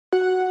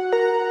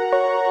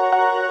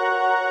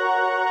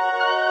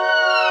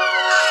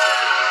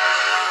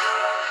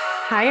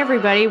Hi,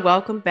 everybody.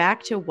 Welcome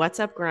back to What's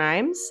Up,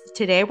 Grimes.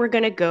 Today, we're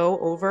going to go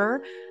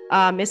over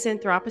Miss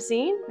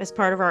Anthropocene as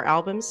part of our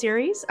album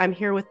series. I'm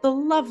here with the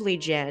lovely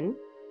Jen.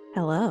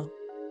 Hello.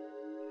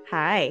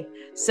 Hi.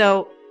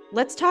 So,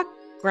 let's talk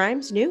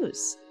Grimes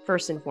news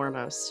first and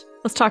foremost.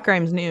 Let's talk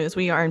Grimes news.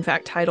 We are, in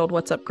fact, titled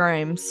What's Up,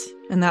 Grimes?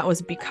 And that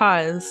was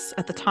because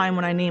at the time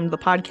when I named the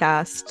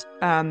podcast,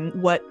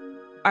 what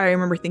I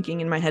remember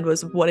thinking in my head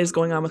was, what is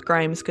going on with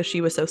Grimes? Because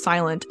she was so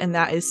silent. And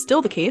that is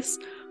still the case.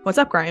 What's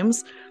up,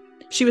 Grimes?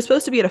 She was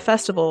supposed to be at a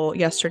festival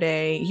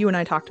yesterday. You and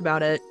I talked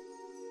about it.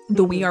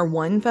 The We Are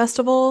One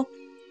festival.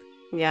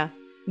 Yeah.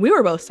 We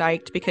were both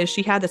psyched because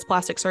she had this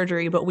plastic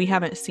surgery, but we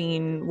haven't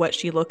seen what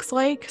she looks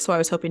like. So I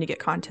was hoping to get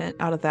content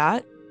out of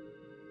that.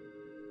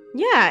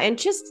 Yeah. And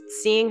just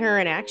seeing her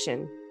in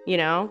action,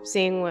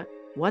 seeing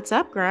what's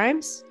up,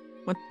 Grimes?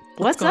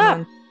 What's going up?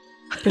 on?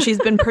 Because she's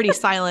been pretty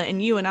silent.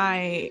 And you and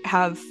I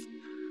have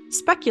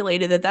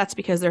speculated that that's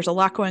because there's a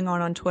lot going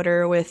on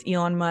Twitter with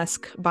Elon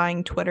Musk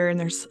buying Twitter, and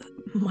there's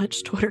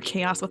much Twitter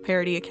chaos with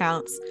parody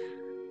accounts.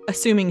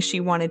 Assuming she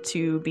wanted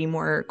to be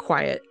more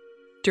quiet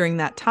during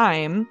that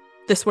time,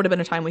 this would have been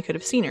a time we could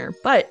have seen her.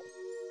 But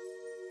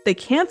they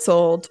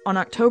canceled on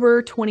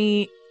October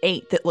 28th,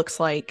 it looks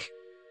like,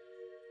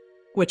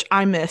 which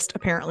I missed,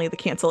 apparently, the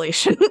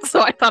cancellation. So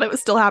I thought it was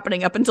still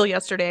happening up until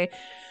yesterday.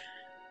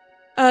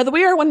 The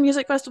We Are One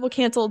Music Festival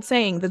canceled,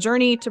 saying, "The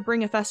journey to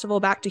bring a festival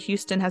back to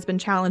Houston has been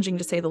challenging,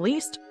 to say the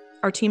least.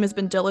 Our team has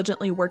been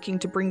diligently working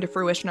to bring to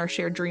fruition our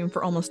shared dream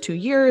for almost 2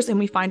 years, and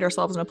we find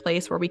ourselves in a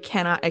place where we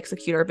cannot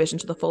execute our vision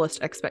to the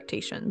fullest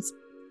expectations."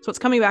 So it's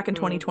coming back in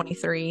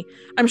 2023.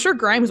 I'm sure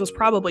Grimes was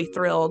probably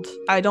thrilled.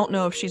 I don't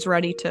know if she's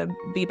ready to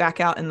be back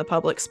out in the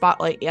public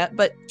spotlight yet,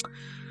 but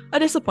a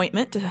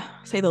disappointment, to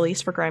say the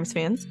least, for Grimes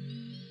fans.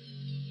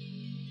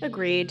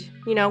 Agreed.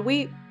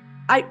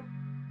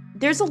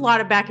 There's a lot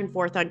of back and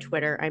forth on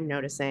Twitter, I'm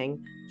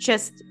noticing,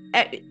 just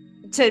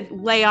to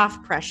lay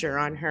off pressure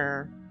on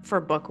her for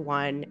book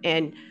one.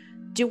 And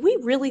do we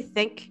really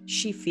think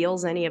she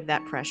feels any of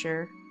that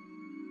pressure?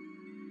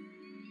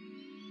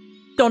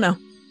 Don't know.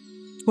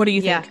 What do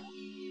you think?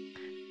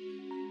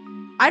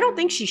 I don't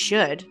think she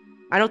should.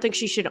 I don't think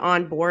she should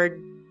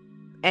onboard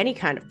any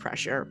kind of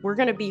pressure. We're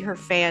going to be her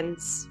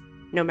fans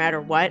no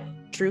matter what,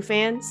 true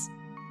fans.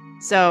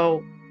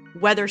 So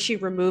whether she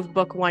removed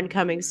book one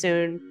coming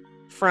soon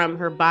from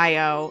her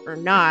bio or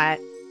not,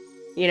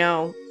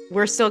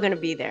 we're still going to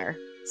be there.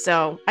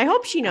 So I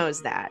hope she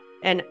knows that.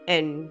 And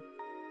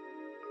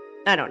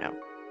I don't know.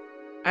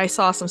 I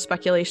saw some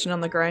speculation on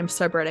the Grimes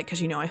subreddit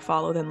because, I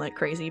follow them like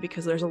crazy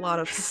because there's a lot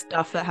of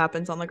stuff that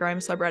happens on the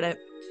Grimes subreddit.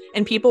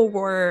 And people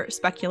were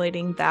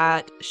speculating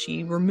that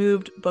she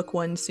removed book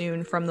one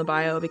soon from the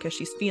bio because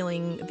she's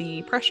feeling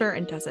the pressure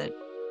and doesn't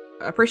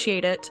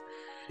appreciate it.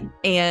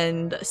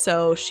 And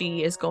so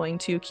she is going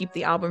to keep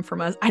the album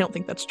from us. I don't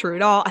think that's true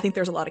at all. I think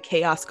there's a lot of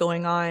chaos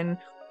going on.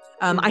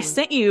 I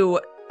sent you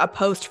a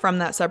post from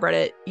that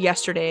subreddit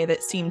yesterday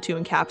that seemed to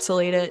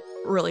encapsulate it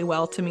really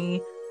well to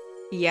me.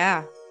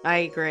 Yeah, I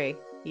agree.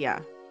 Yeah.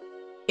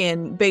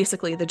 And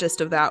basically the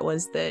gist of that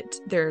was that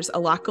there's a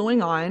lot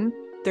going on.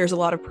 There's a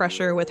lot of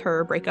pressure with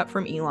her breakup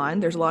from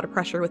Elon. There's a lot of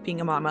pressure with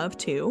being a mama of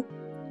two.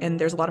 And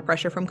there's a lot of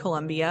pressure from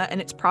Columbia. And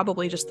it's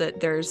probably just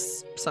that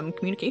there's some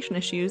communication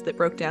issues that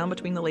broke down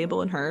between the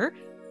label and her.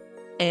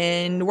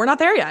 And we're not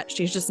there yet.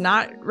 She's just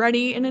not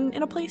ready and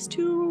in a place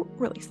to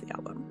release the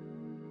album.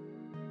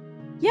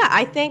 Yeah,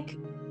 I think,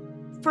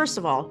 first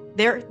of all,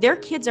 their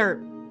kids are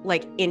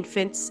like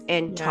infants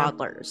and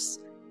toddlers.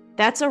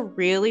 That's a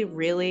really,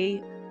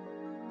 really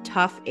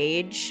tough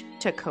age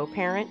to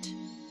co-parent.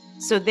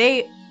 So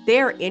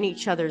they're in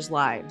each other's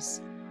lives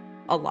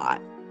a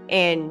lot.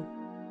 And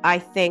I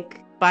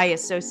think by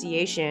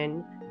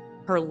association,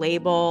 her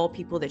label,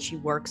 people that she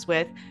works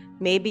with,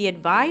 maybe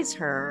advise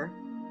her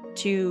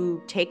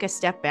to take a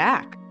step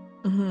back.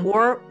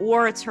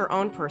 Or it's her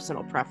own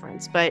personal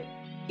preference. But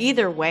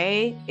either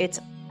way,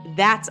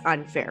 that's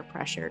unfair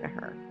pressure to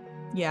her.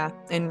 Yeah,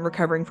 and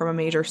recovering from a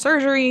major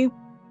surgery.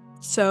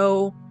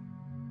 So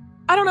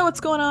I don't know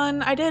what's going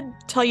on. I did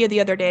tell you the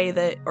other day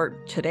that, or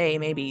today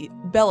maybe,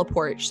 Bella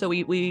Poarch. So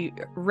we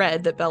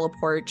read that Bella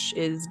Poarch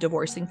is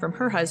divorcing from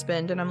her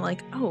husband, and I'm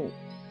like, oh,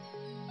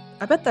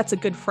 I bet that's a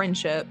good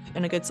friendship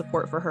and a good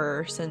support for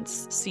her,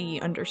 since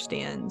C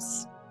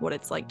understands what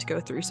it's like to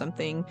go through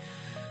something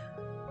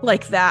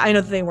like that. I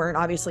know that they weren't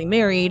obviously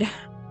married,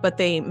 but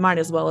they might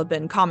as well have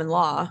been common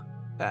law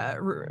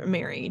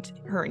married,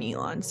 her and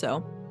Elon.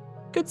 So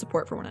good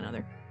support for one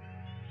another.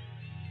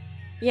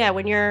 Yeah,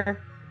 when you're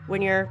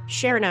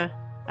sharing a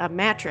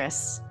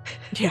mattress.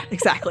 Yeah,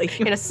 exactly.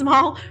 In a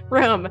small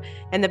room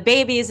and the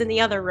baby is in the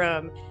other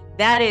room,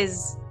 that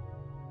is,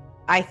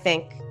 I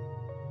think,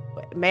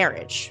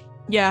 marriage.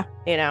 Yeah.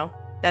 They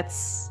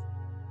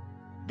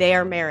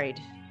are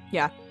married.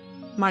 Yeah,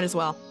 might as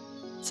well.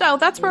 So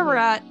that's where we're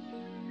at.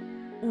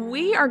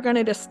 We are going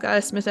to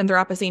discuss Miss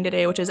Anthropocene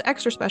today, which is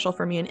extra special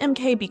for me and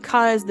MK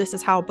because this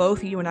is how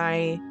both you and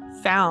I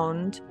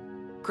found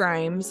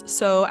Grimes.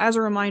 So as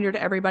a reminder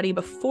to everybody,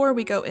 before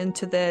we go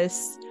into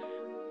this,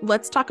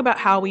 let's talk about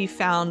how we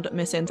found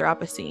Miss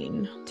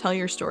Anthropocene. Tell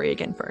your story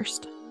again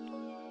first.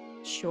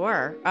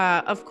 Sure.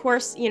 Of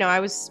course, I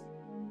was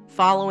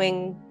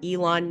following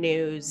Elon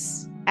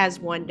news as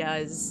one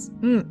does.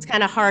 It's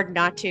kind of hard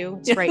not to.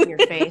 It's right in your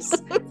face.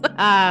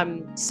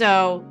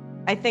 So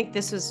I think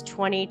this was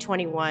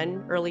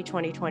 2021, early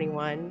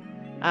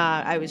 2021.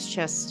 I was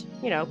just,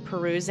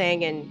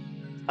 perusing and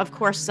of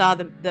course saw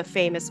the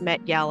famous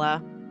Met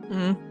Gala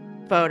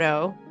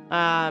photo.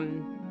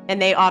 And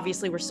they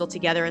obviously were still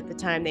together at the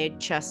time. They had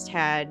just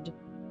had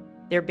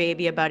their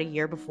baby about a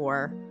year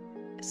before.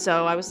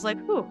 So I was like,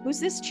 who's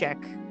this chick?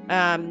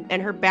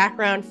 And her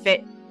background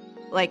fit,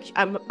 like,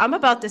 I'm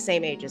about the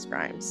same age as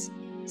Grimes.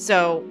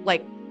 So,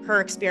 like,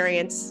 her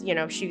experience,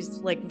 she was,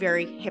 like,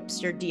 very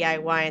hipster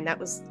DIY, and that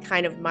was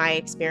kind of my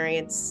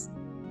experience.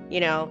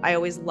 I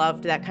always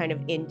loved that kind of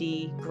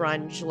indie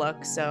grunge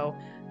look. So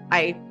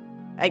I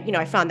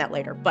found that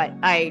later. But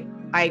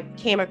I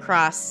came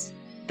across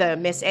the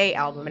Miss A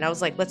album, and I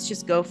was like, let's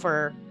just go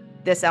for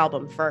this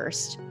album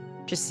first.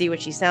 Just see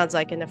what she sounds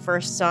like. And the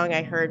first song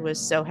I heard was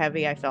So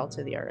Heavy I Fell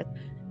to the Earth.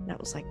 And I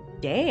was like,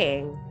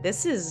 dang,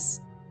 this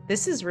is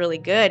really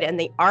good. And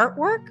the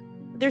artwork,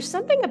 there's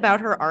something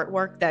about her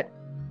artwork that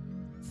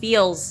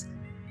feels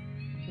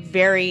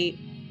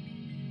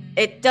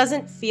it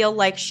doesn't feel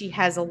like she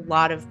has a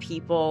lot of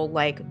people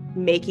like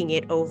making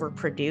it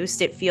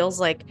overproduced. It feels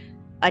like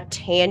a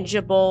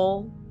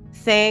tangible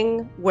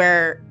thing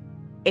where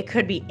it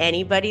could be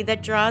anybody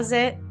that draws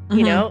it.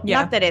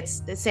 Not that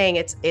it's saying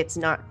it's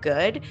not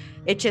good.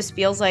 It just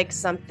feels like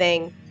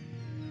something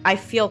I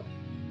feel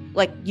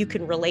like you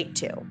can relate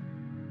to.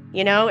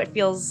 It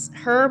feels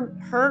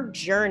her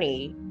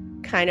journey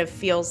kind of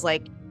feels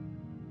like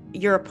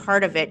you're a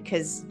part of it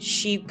because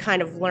she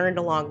kind of learned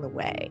along the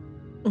way.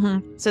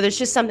 So there's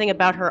just something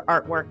about her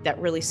artwork that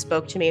really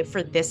spoke to me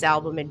for this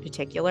album in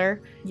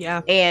particular.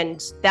 Yeah.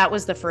 And that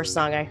was the first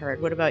song I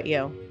heard. What about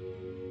you?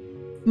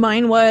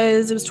 Mine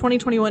was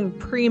 2021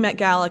 pre-Met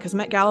Gala, because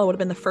Met Gala would have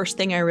been the first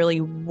thing I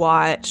really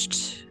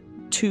watched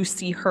to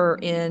see her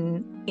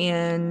in.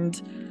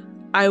 And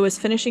I was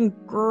finishing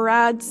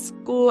grad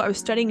school. I was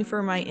studying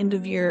for my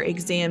end-of-year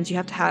exams. You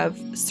have to have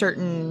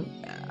certain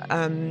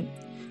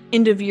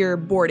end-of-year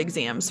board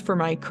exams for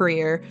my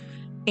career.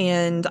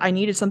 And I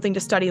needed something to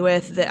study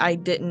with that I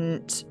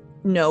didn't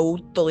know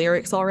the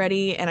lyrics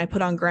already. And I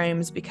put on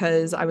Grimes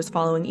because I was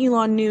following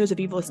Elon news. If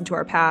you've listened to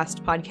our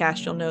past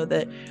podcast, you'll know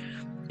that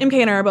MK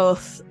and I are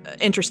both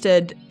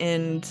interested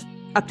and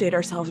update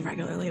ourselves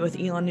regularly with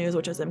Elon news,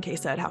 which, as MK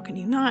said, how can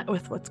you not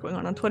with what's going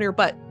on Twitter?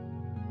 But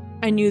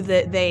I knew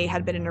that they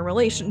had been in a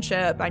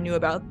relationship. I knew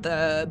about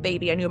the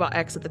baby. I knew about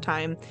X at the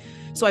time.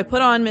 So I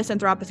put on Miss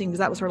Anthropocene because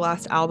that was her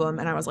last album,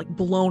 and I was like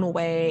blown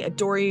away.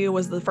 Adore You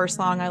was the first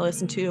song I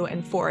listened to,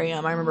 and 4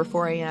 a.m. I remember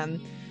 4 a.m.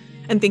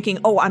 and thinking,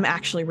 oh, I'm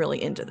actually really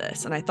into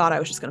this. And I thought I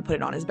was just going to put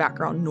it on as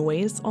background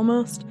noise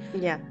almost.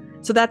 Yeah.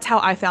 So that's how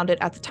I found it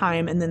at the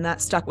time, and then that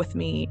stuck with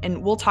me.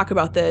 And we'll talk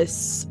about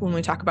this when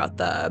we talk about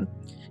the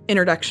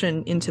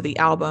introduction into the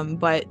album,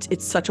 but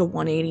it's such a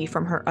 180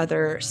 from her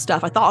other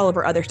stuff. I thought all of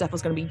her other stuff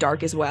was going to be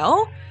dark as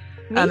well.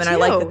 And I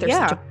like that there's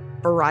such a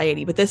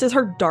variety, but this is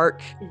her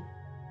dark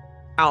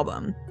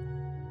album.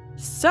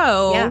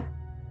 So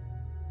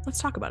let's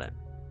talk about it.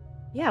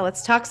 Yeah,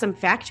 let's talk some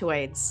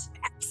factoids.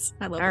 Yes,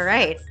 I love it. All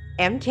right.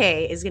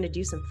 MK is going to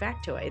do some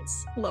factoids,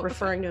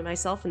 referring to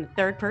myself in the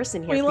third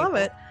person here. We love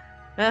it.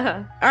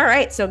 All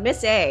right. So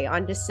Miss A,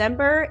 on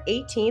December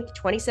 18th,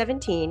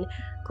 2017,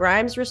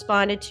 Grimes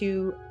responded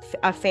to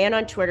a fan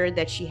on Twitter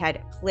that she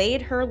had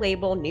played her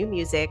label new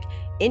music,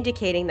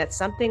 indicating that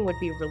something would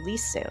be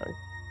released soon.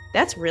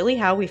 That's really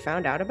how we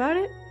found out about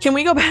it? Can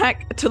we go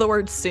back to the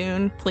word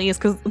soon, please?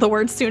 Because the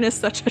word soon is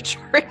such a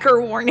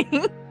trigger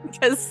warning.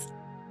 Because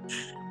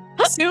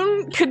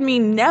soon could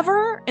mean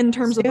never in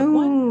terms of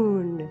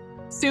what?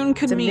 Soon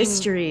could mean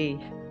mystery.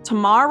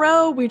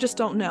 Tomorrow, we just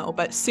don't know.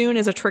 But soon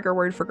is a trigger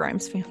word for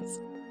Grimes fans.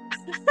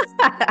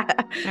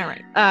 All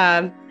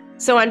right.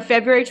 So on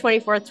February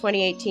 24th,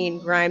 2018,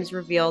 Grimes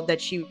revealed that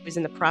she was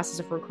in the process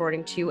of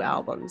recording 2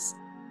 albums.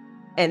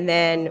 And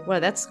then, well,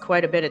 that's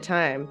quite a bit of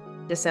time.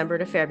 December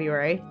to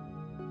February.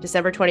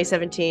 December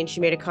 2017,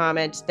 she made a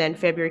comment. Then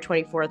February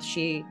 24th,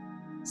 she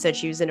said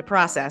she was in a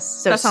process.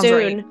 So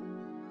soon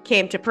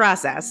came to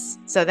process.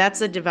 So that's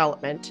a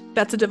development.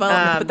 That's a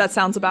development, but that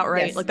sounds about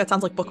right. Yes. Like that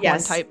sounds like book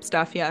 1 type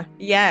stuff. Yeah.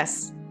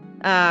 Yes.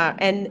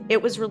 And it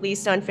was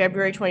released on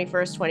February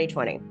 21st,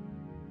 2020.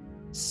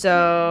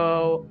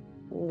 So,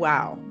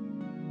 wow.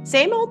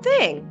 Same old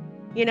thing,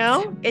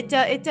 it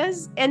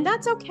does. And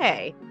that's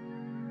okay.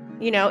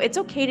 It's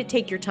okay to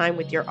take your time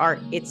with your art.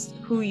 It's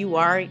who you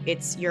are.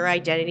 It's your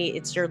identity.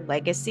 It's your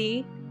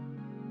legacy.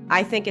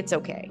 I think it's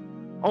okay.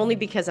 Only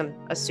because I'm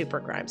a super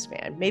Grimes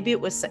fan. Maybe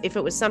if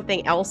it was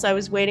something else I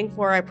was waiting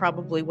for, I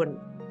probably wouldn't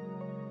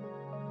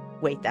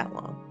wait that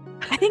long.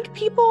 I think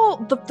people,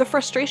 the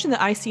frustration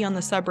that I see on the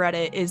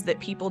subreddit is that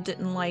people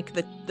didn't like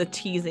the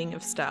teasing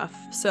of stuff.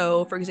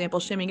 So, for example,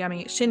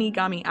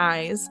 Shinigami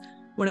Eyes,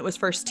 when it was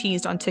first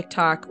teased on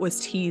TikTok, was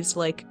teased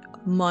like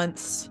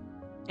months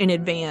in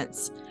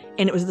advance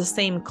and it was the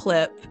same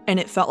clip and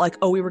it felt like,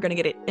 oh, we were going to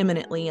get it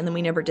imminently and then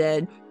we never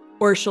did.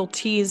 Or she'll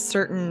tease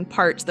certain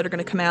parts that are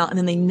going to come out and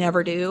then they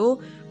never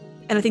do.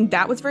 And I think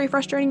that was very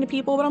frustrating to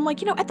people. But I'm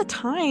like, at the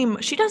time,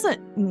 she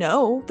doesn't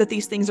know that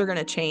these things are going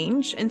to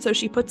change. And so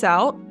she puts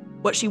out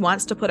what she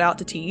wants to put out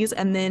to tease,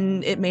 and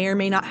then it may or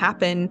may not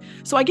happen.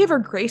 So I give her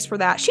grace for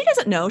that. She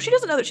doesn't know. She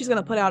doesn't know that she's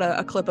going to put out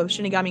a clip of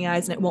Shinigami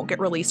Eyes and it won't get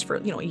released for,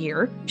 a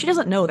year. She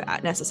doesn't know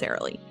that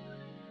necessarily.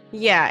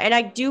 Yeah, and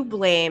I do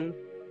blame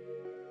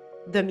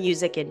the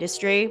music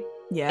industry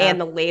and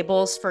the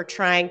labels for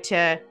trying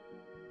to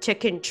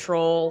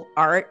control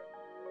art.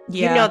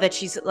 Yeah. That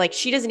she's like,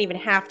 she doesn't even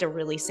have to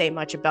really say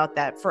much about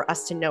that for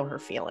us to know her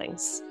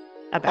feelings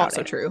about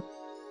also it. True.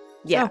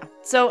 Yeah. Oh.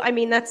 So, I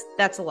mean, that's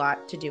a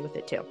lot to do with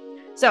it too.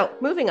 So,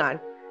 moving on.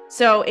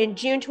 So, in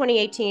June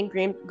 2018,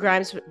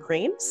 Grimes,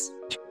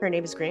 her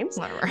name is Grimes.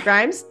 Whatever.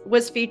 Grimes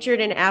was featured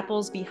in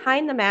Apple's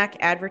Behind the Mac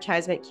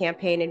advertisement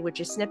campaign, in which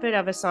a snippet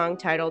of a song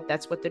titled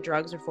 "That's What the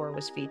Drugs Are For"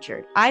 was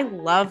featured. I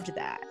loved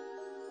that.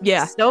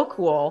 Yeah. So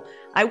cool.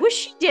 I wish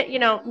she did,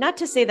 not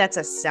to say that's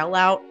a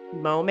sellout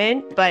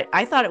moment, but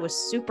I thought it was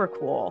super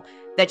cool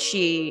that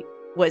she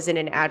was in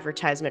an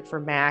advertisement for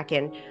Mac.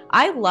 And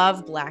I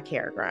love black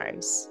hair,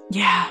 Grimes.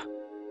 Yeah.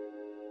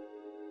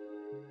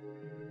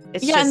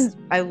 It's just,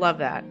 I love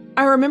that.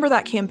 I remember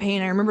that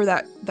campaign. I remember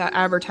that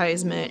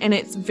advertisement. And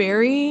it's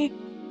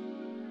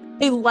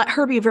they let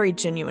her be very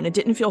genuine. It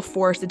didn't feel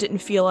forced. It didn't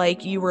feel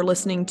like you were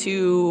listening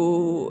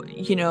to,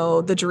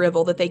 the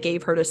drivel that they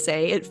gave her to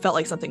say. It felt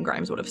like something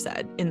Grimes would have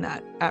said in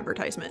that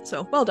advertisement.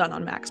 So well done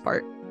on Mac's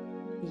part.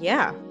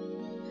 Yeah.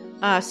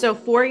 So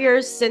 4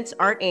 years since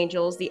Art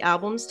Angels, the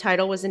album's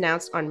title was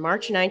announced on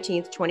March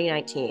 19th,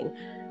 2019.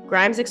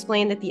 Grimes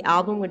explained that the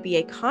album would be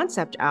a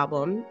concept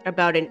album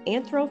about an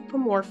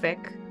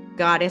anthropomorphic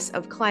goddess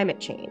of climate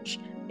change,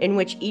 in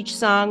which each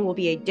song will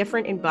be a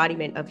different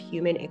embodiment of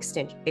human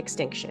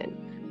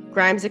extinction.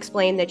 Grimes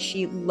explained that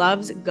she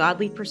loves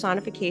godly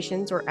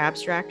personifications or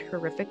abstract,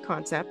 horrific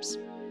concepts.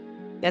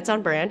 That's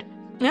on brand.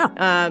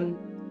 Yeah.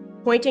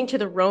 Pointing to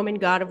the Roman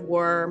god of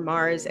war,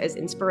 Mars, as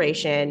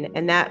inspiration,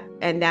 and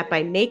that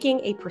by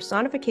making a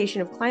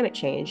personification of climate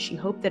change, she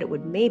hoped that it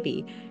would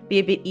maybe be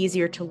a bit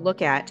easier to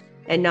look at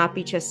and not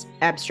be just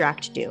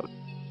abstract doom.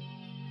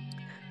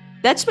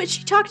 That's what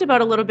she talked about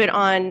a little bit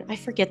on, I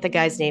forget the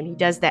guy's name. He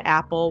does the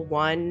Apple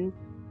One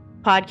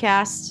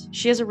podcast.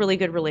 She has a really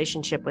good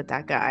relationship with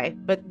that guy.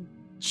 But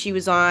she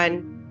was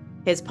on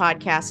his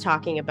podcast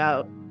talking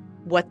about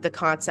what the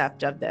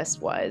concept of this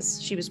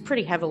was. She was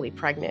pretty heavily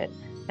pregnant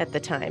at the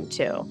time,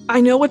 too. I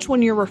know which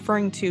one you're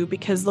referring to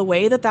because the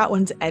way that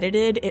one's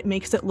edited, it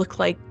makes it look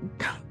like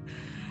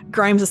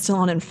Grimes is still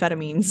on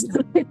amphetamines.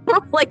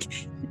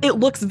 Like, it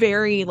looks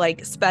very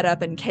sped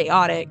up and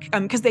chaotic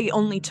because they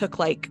only took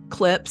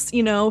clips,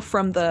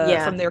 from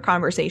their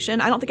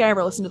conversation. I don't think I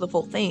ever listened to the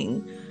full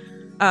thing.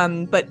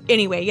 But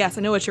anyway, yes,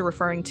 I know what you're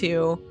referring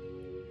to.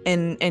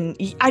 And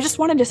I just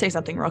wanted to say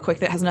something real quick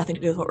that has nothing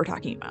to do with what we're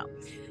talking about.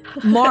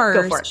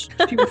 Mars,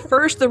 she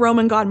refers to the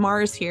Roman god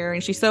Mars here,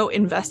 and she's so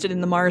invested in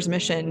the Mars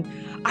mission.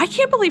 I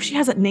can't believe she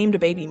hasn't named a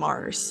baby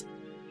Mars.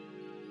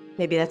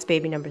 Maybe that's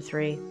baby number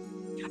 3.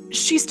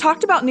 She's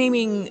talked about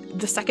naming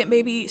the second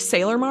baby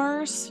Sailor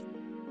Mars.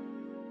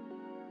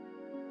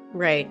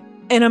 Right.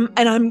 And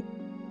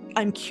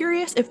I'm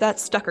curious if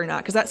that's stuck or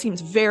not, because that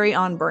seems very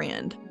on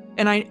brand.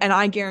 And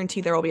I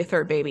guarantee there will be a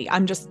third baby.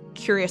 I'm just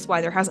curious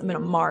why there hasn't been a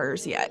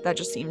Mars yet. That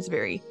just seems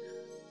very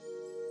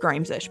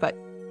Grimes-ish, but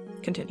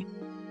continue.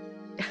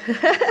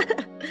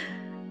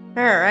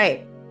 All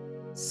right.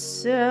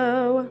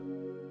 So,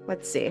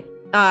 let's see.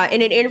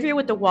 In an interview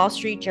with the Wall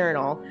Street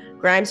Journal,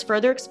 Grimes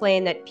further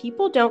explained that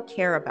people don't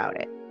care about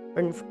it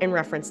in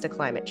reference to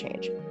climate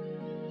change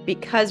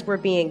because we're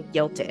being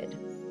guilted.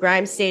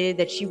 Grimes stated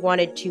that she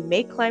wanted to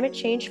make climate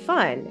change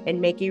fun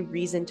and make a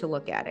reason to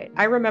look at it.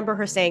 I remember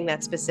her saying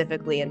that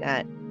specifically in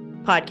that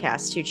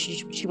podcast too.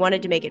 She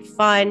wanted to make it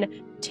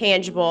fun,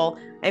 tangible.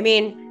 I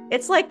mean,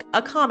 it's like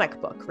a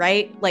comic book,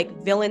 right? Like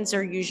villains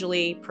are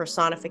usually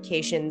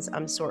personifications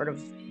of sort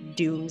of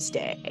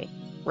doomsday,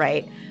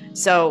 right?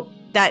 So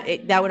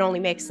that would only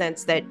make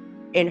sense that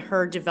in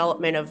her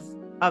development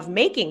of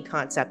making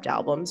concept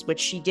albums, which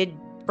she did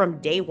from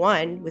day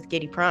one with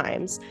Giddy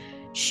Primes,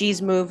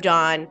 she's moved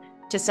on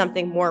to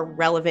something more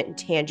relevant and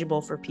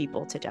tangible for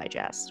people to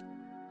digest.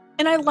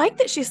 And I like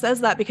that she says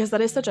that because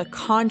that is such a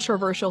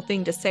controversial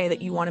thing to say, that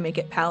you want to make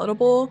it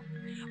palatable.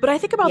 But I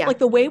think about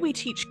the way we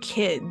teach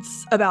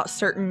kids about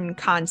certain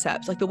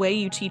concepts, like the way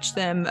you teach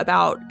them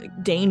about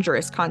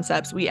dangerous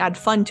concepts, we add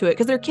fun to it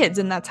because they're kids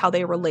and that's how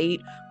they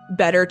relate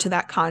better to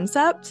that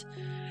concept.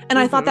 And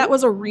I thought that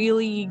was a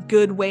really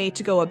good way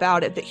to go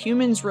about it, that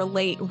humans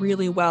relate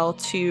really well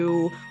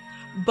to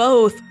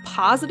both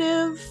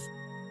positive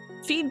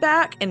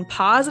feedback and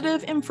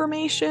positive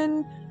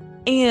information.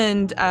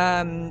 And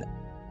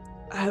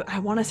I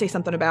want to say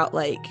something about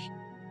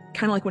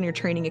kind of like when you're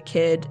training a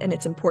kid and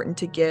it's important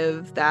to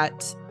give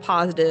that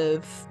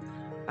positive,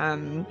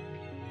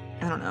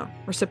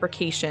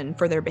 reciprocation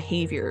for their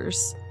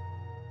behaviors.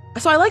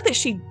 So I like that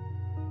she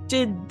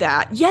did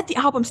that. Yet the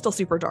album's still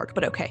super dark,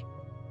 but okay.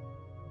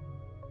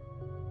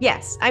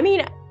 Yes. I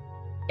mean,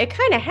 it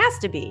kind of has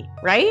to be,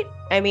 right?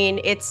 I mean,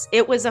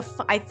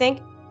 I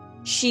think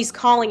she's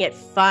calling it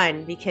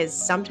fun because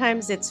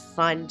sometimes it's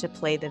fun to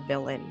play the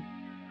villain.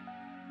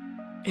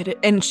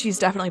 And she's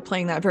definitely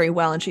playing that very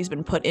well, and she's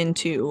been put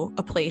into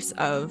a place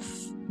of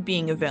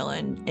being a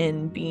villain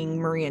and being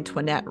Marie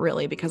Antoinette,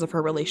 really, because of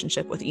her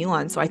relationship with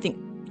Elon. So I think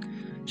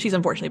she's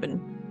unfortunately been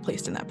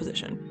placed in that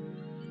position.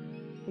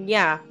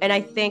 Yeah, and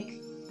I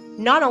think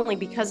not only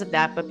because of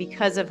that, but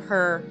because of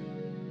her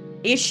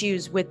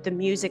issues with the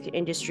music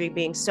industry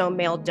being so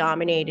male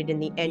dominated in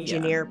the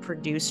engineer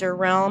producer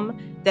realm,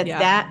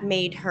 that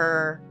made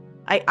her,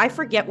 I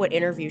forget what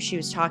interview she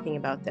was talking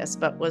about this,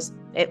 but was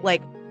it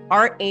like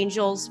Art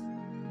Angels,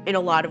 in a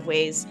lot of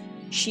ways,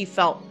 she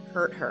felt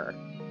hurt her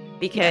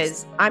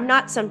because I'm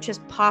not some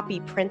just poppy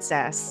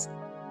princess,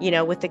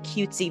 with a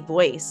cutesy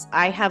voice.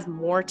 I have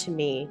more to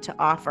me to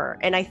offer.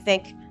 And I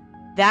think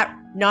that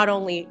not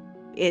only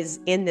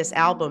is in this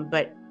album,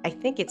 but I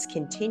think it's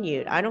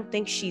continued. I don't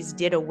think she's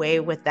did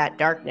away with that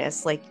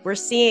darkness. Like, we're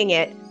seeing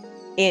it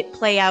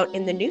play out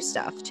in the new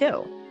stuff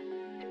too.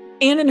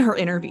 And in her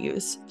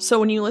interviews. So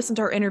when you listen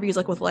to her interviews,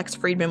 like with Lex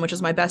Friedman, which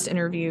is my best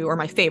interview, or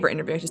my favorite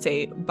interview, I should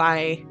say,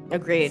 by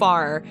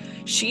far,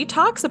 she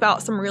talks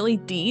about some really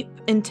deep,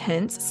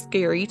 intense,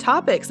 scary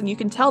topics. And you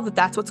can tell that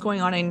that's what's going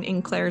on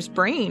in Claire's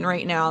brain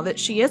right now, that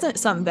she isn't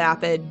some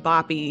vapid,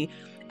 boppy,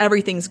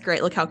 everything's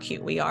great, look how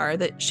cute we are,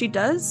 that she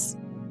does,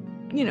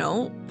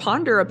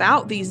 ponder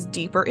about these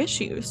deeper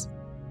issues.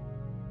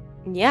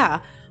 Yeah,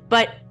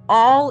 but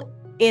all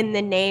in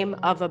the name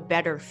of a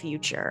better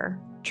future.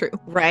 True.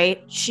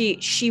 Right?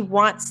 She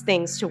wants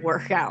things to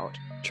work out.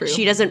 True.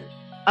 She doesn't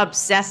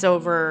obsess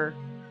over,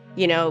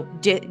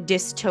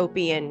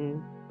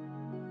 dystopian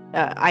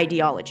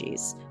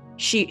ideologies.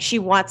 She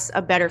wants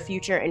a better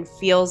future and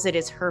feels it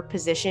is her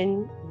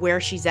position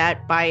where she's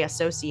at by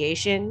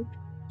association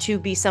to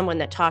be someone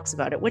that talks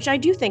about it, which I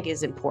do think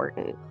is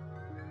important.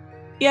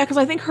 Yeah, because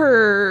I think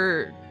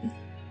her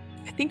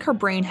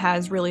brain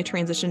has really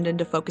transitioned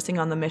into focusing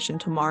on the mission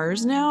to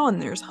Mars now,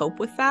 and there's hope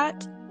with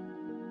that.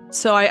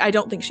 So I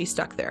don't think she's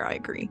stuck there. I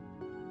agree.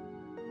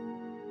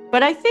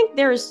 But I think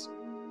there's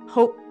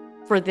hope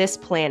for this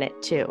planet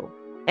too.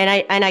 And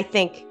I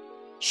think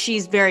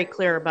she's very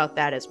clear about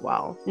that as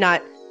well.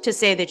 Not to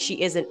say that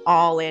she isn't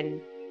all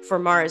in for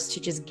Mars to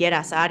just get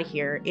us out of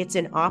here. It's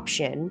an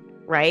option,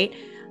 right?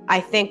 I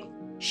think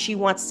she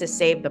wants to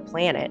save the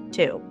planet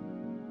too.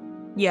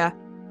 Yeah.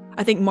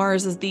 I think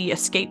Mars is the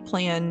escape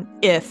plan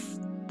if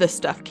this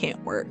stuff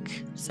can't work.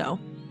 So.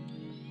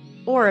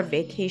 Or a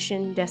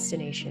vacation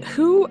destination.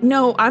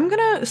 No, I'm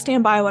going to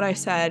stand by what I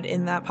said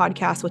in that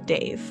podcast with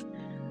Dave.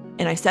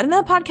 And I said in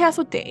that podcast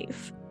with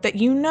Dave that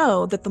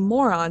that the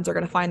morons are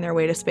going to find their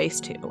way to space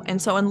too.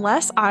 And so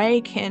unless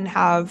I can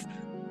have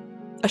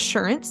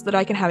assurance that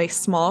I can have a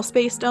small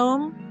space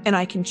dome and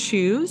I can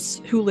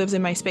choose who lives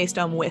in my space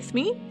dome with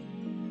me,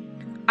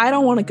 I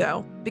don't want to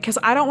go, because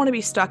I don't want to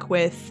be stuck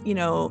with,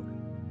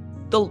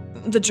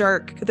 the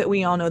jerk that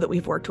we all know that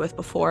we've worked with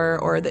before,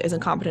 or that is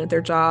incompetent at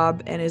their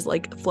job and is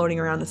like floating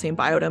around the same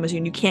biodome as you,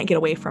 and you can't get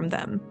away from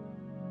them.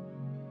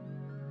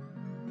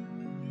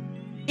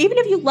 Even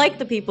if you like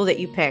the people that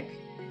you pick,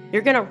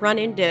 you're going to run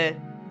into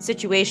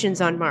situations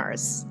on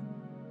Mars.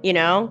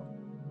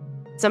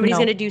 Somebody's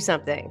going to do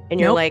something and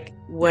you're like,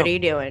 what are you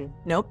doing?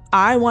 Nope.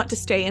 I want to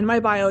stay in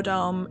my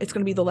biodome. It's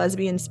going to be the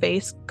lesbian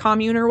space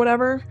commune or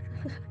whatever.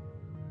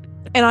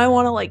 And I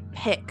want to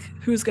pick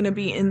who's going to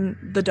be in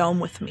the dome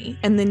with me.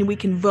 And then we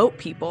can vote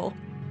people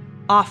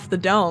off the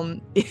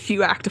dome if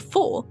you act a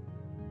fool.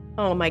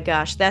 Oh my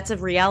gosh. That's a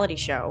reality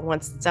show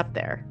once it's up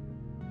there.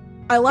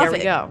 I love it. There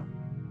we go.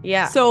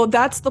 Yeah. So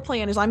that's the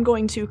plan, is I'm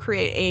going to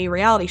create a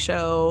reality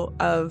show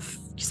of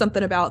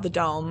something about the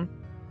dome.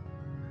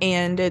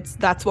 And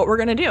that's what we're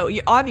going to do.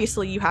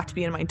 Obviously, you have to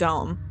be in my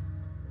dome.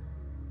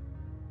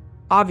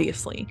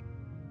 Obviously.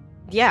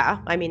 Yeah,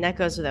 I mean, that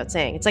goes without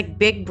saying. It's like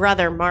Big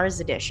Brother Mars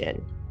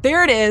Edition.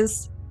 There it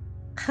is.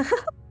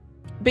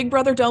 Big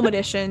Brother Dome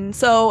Edition.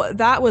 So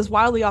that was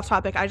wildly off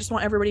topic. I just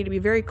want everybody to be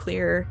very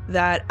clear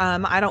that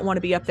I don't want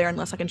to be up there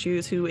unless I can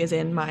choose who is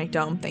in my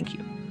dome. Thank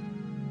you.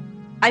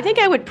 I think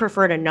I would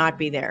prefer to not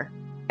be there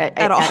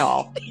at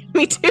all.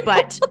 Me too.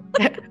 But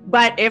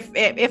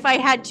if I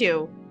had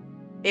to,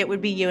 it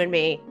would be you and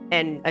me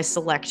and a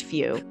select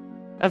few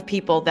of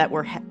people that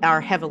are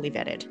heavily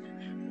vetted.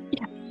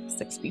 Yeah,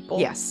 6 people.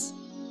 Yes.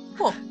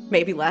 Cool.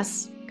 Maybe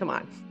less. Come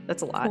on.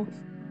 That's a lot. Cool.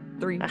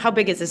 3. How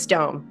big is this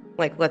dome?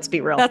 Let's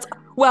be real.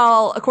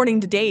 Well,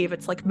 according to Dave,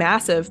 it's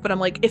massive. But I'm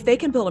like, if they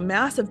can build a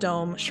massive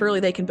dome, surely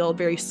they can build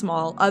very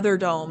small other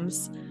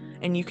domes.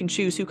 And you can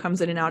choose who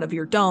comes in and out of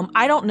your dome.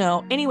 I don't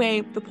know.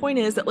 Anyway, the point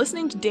is that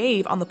listening to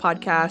Dave on the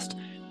podcast,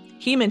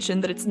 he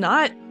mentioned that it's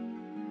not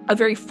a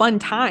very fun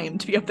time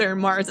to be up there in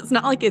Mars. It's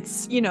not like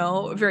it's,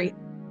 very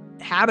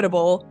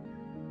habitable.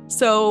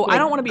 So I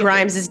don't want to be.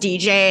 Grimes is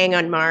DJing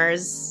on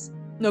Mars.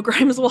 No,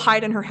 Grimes will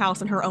hide in her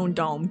house in her own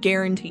dome.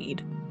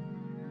 Guaranteed.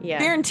 Yeah.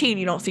 Guaranteed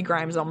you don't see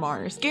Grimes on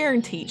Mars.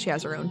 Guaranteed she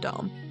has her own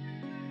dome.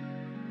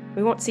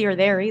 We won't see her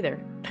there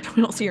either.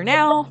 We don't see her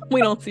now.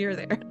 We don't see her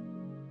there.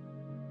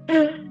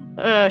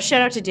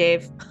 Shout out to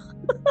Dave.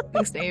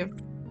 Thanks, Dave.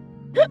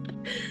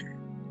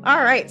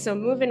 All right, so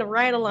moving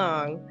right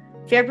along.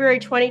 February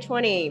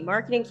 2020,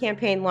 marketing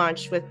campaign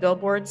launched with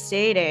billboards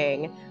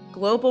stating,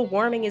 "Global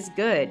warming is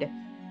good."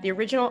 The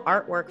original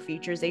artwork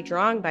features a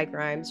drawing by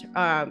Grimes,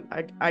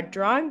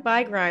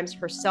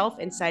 herself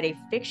inside a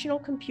fictional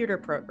computer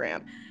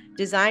program.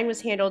 Design was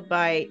handled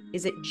by,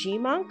 is it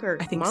G-Monk or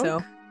I think Monk?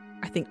 so.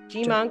 I think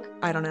G-Monk.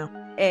 I don't know.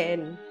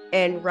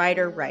 And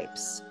Ryder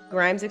Ripes.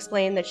 Grimes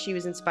explained that she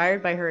was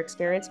inspired by her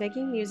experience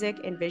making music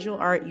and visual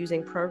art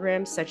using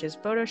programs such as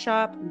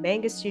Photoshop,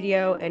 Manga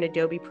Studio, and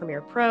Adobe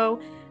Premiere Pro.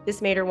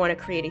 This made her want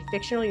to create a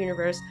fictional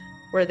universe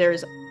where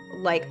there's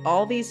like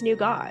all these new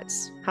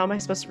gods. How am I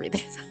supposed to read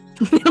this?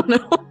 I don't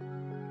know.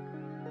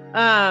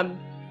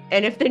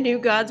 And if the new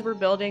gods were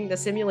building the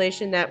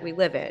simulation that we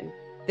live in,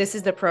 this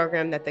is the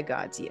program that the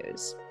gods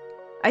use.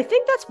 I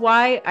think that's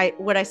why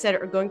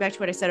going back to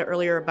what I said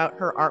earlier about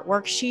her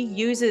artwork, she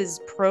uses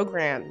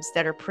programs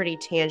that are pretty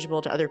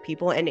tangible to other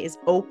people and is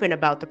open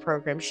about the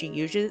program she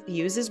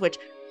uses, which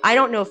I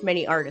don't know if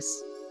many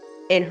artists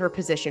in her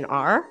position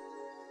are.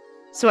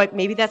 So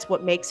maybe that's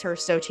what makes her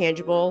so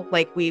tangible.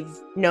 Like, we've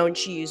known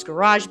she used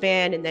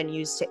GarageBand and then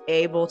used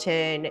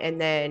Ableton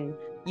and then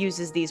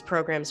uses these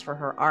programs for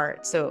her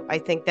art. So I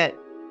think that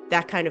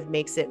kind of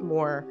makes it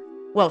more,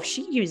 well, if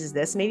she uses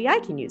this, maybe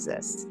I can use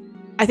this.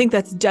 I think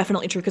that's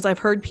definitely true, because I've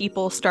heard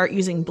people start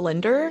using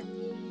Blender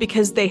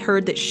because they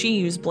heard that she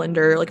used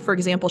Blender. Like, for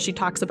example, she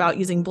talks about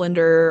using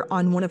Blender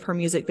on one of her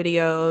music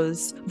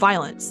videos,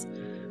 Violence.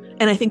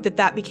 And I think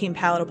that became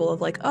palatable of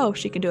like, oh,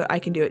 she can do it, I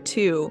can do it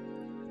too.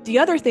 The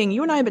other thing,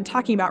 you and I have been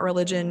talking about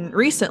religion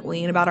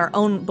recently and about our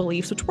own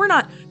beliefs, which we're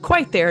not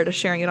quite there to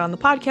sharing it on the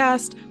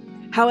podcast.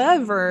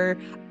 However,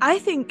 I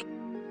think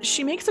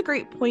she makes a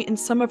great point in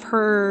some of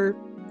her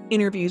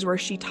interviews where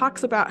she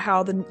talks about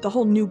how the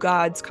whole new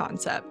gods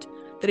concept,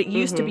 that it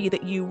used to be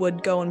that you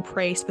would go and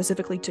pray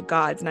specifically to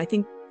gods. And I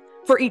think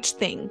for each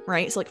thing,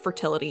 right? So like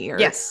fertility or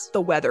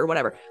the weather,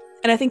 whatever.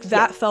 And I think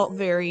that felt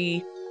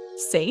very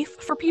safe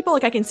for people.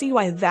 Like, I can see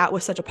why that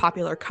was such a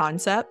popular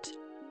concept.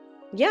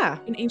 Yeah.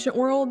 In ancient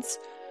worlds.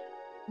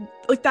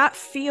 Like, that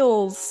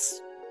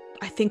feels,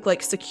 I think,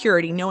 like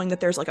security, knowing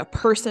that there's like a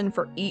person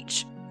for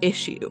each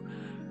issue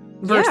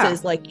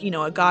versus like, you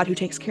know, a god who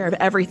takes care of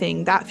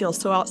everything. That feels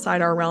so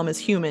outside our realm as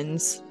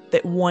humans,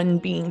 that one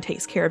being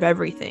takes care of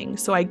everything.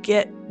 So I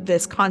get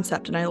this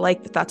concept, and I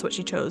like that that's what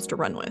she chose to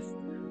run with.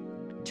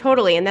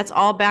 Totally. And that's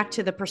all back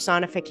to the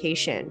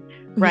personification,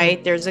 right?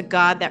 Mm-hmm. There's a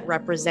god that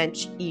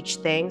represents each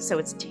thing. So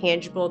it's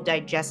tangible,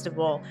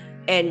 digestible,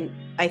 and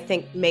I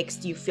think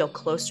makes you feel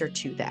closer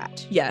to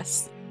that.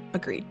 Yes.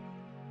 Agreed.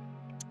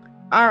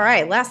 All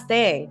right. Last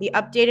thing. The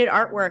updated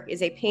artwork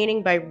is a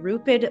painting by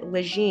Rupert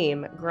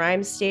Legime.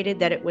 Grimes stated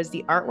that it was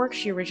the artwork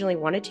she originally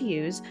wanted to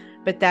use,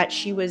 but that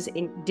she was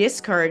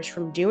discouraged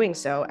from doing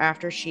so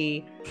after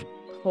she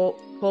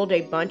pulled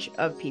a bunch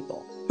of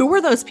people. Who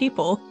were those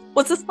people?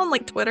 Was this on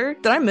like Twitter?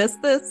 Did I miss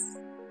this?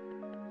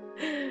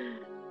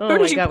 Who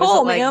did you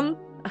pull, ma'am?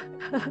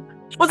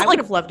 I would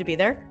have loved to be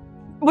there.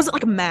 Was it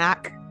like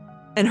Mac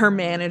and her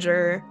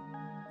manager?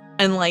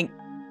 And like,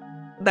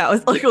 that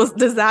was like,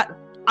 does that,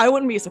 I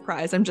wouldn't be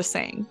surprised. I'm just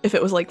saying, if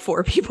it was like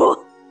 4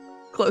 people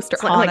close to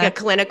like a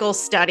clinical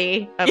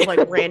study of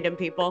like random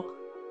people.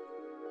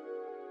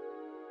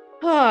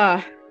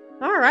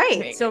 All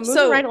right. So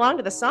moving right along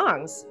to the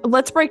songs.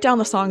 Let's break down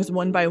the songs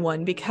one by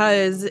one,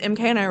 because MK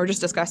and I were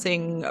just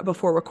discussing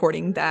before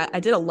recording that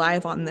I did a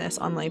live on this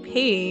on my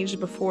page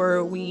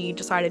before we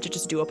decided to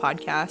just do a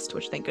podcast,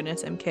 which thank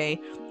goodness MK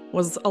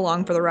was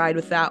along for the ride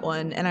with that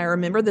one. And I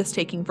remember this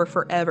taking for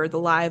forever, the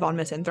live on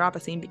Miss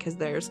Anthropocene, because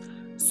there's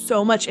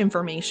so much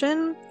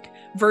information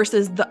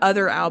versus the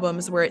other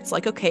albums where it's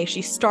like, okay,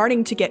 she's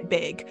starting to get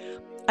big.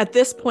 At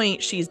this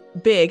point, she's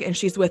big and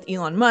she's with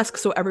Elon Musk,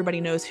 so everybody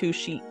knows who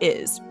she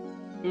is.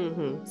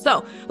 Mm-hmm.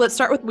 So let's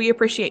start with We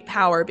Appreciate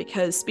Power,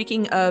 because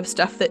speaking of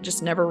stuff that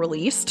just never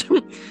released,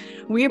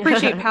 We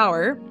Appreciate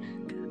Power.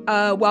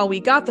 While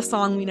we got the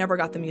song, we never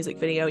got the music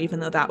video,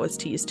 even though that was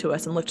teased to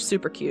us and looked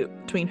super cute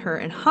between her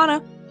and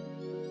Hana.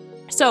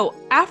 So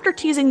after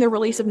teasing the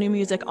release of new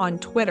music on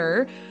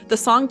Twitter, the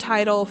song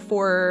title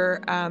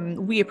for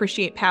We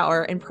Appreciate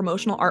Power and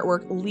promotional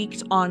artwork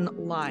leaked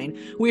online.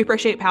 We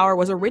Appreciate Power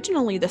was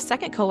originally the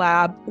second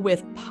collab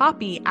with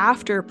Poppy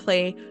after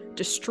Play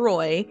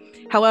Destroy.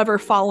 However,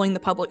 following the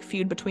public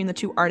feud between the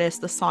two artists,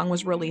 the song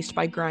was released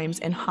by Grimes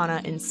and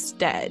Hana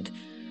instead.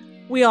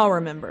 We all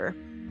remember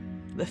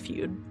the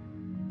feud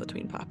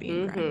between Poppy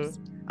and Grimes.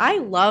 I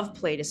love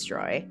Play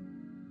Destroy.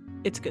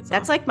 It's a good song.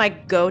 That's like my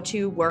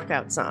go-to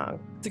workout song.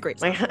 It's a great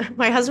song.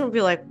 My husband would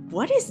be like,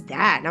 what is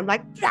that? And I'm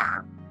like,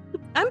 ah,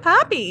 I'm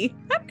Poppy.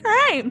 I'm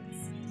Grimes.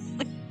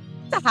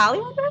 It's a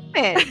Hollywood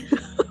movement.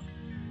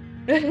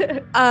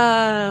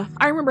 I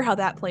remember how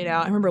that played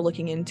out. I remember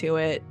looking into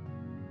it.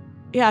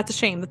 Yeah, it's a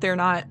shame that they're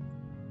not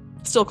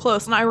still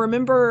close. And I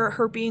remember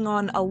her being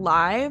on a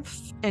live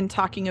and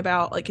talking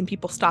about, like, can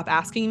people stop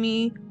asking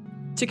me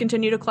to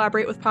continue to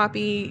collaborate with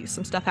Poppy.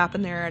 Some stuff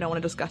happened there. I don't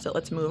want to discuss it.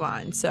 Let's move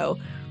on. So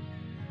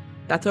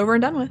that's over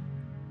and done with.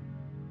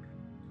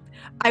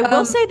 I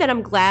will say that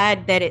I'm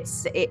glad that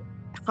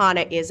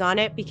Hana is on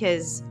it,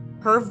 because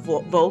her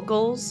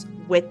vocals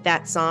with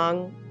that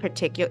song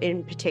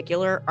in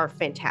particular are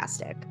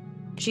fantastic.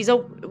 Say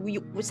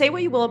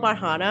what you will about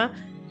Hana,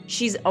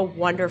 she's a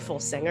wonderful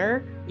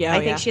singer. Yeah, I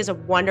think she has a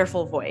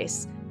wonderful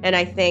voice. And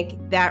I think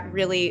that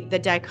really, the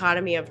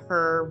dichotomy of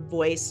her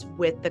voice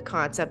with the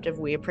concept of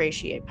We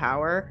Appreciate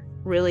Power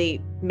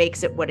really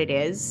makes it what it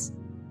is.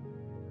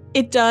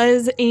 It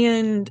does.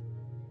 And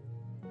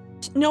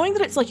knowing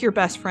that it's like your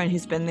best friend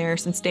who's been there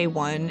since day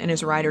one and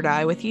is ride or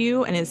die with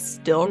you and is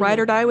still ride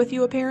or die with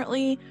you,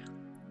 apparently.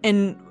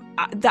 And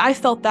I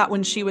felt that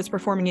when she was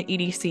performing at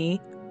EDC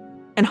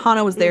and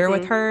Hana was there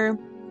with her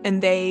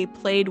and they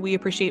played We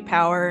Appreciate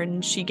Power,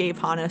 and she gave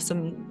Hana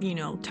some,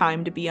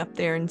 time to be up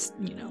there and,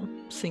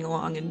 sing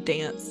along and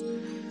dance.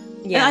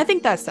 Yeah. And I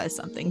think that says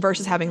something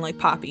versus having like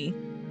Poppy.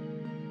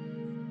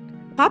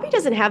 Poppy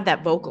doesn't have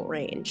that vocal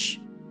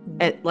range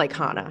like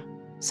Hana.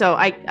 So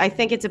I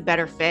think it's a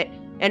better fit.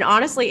 And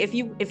honestly, if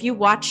you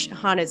watch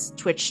Hana's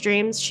Twitch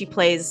streams, she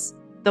plays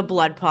the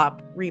Blood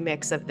Pop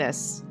remix of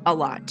this a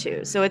lot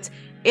too. So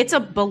it's a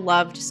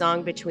beloved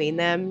song between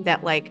them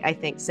that, like, I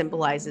think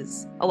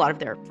symbolizes a lot of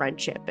their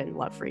friendship and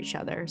love for each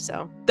other.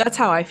 So that's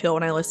how I feel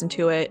when I listen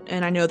to it.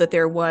 And I know that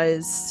there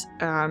was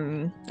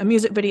a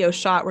music video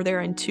shot where they're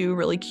in two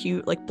really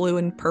cute, like, blue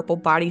and purple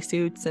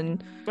bodysuits.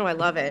 And oh, I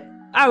love it.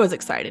 I was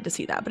excited to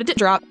see that, but it didn't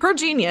drop. Per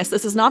Genius,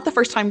 this is not the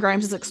first time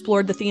Grimes has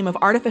explored the theme of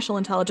artificial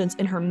intelligence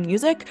in her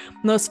music.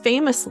 Most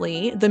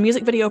famously, the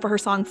music video for her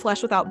song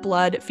Flesh Without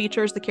Blood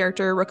features the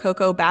character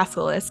Rococo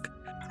Basilisk.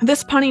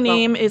 This punny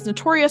name is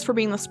notorious for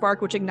being the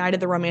spark which ignited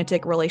the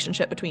romantic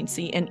relationship between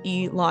C and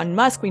Elon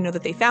Musk. We know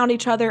that they found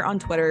each other on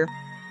Twitter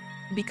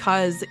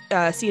because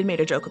C had made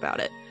a joke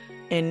about it,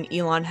 and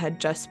Elon had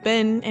just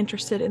been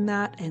interested in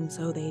that, and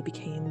so they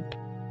became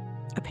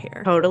a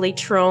pair. Totally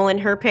trolling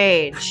her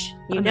page.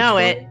 You know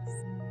it.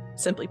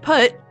 Simply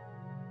put,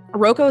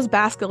 Rococo's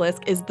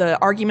Basilisk is the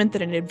argument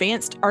that an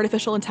advanced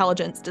artificial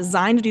intelligence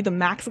designed to do the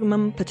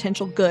maximum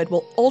potential good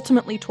will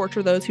ultimately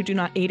torture those who do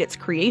not aid its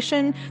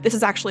creation. This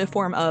is actually a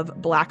form of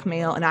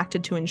blackmail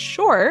enacted to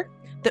ensure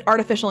that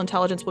artificial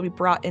intelligence will be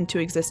brought into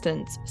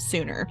existence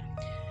sooner.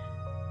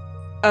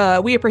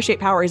 We Appreciate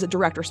Power is a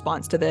direct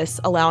response to this,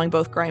 allowing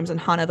both Grimes and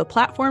Hana the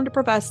platform to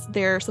profess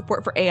their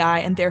support for AI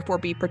and therefore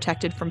be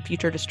protected from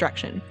future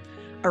destruction.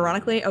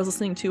 Ironically, I was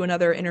listening to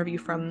another interview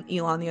from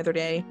Elon the other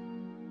day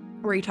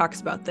where he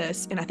talks about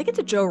this, and I think it's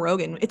a Joe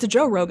Rogan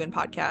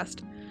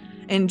podcast.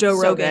 And Joe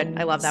Rogan, good.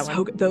 I love that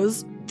one.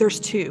 There's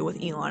two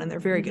with Elon, and they're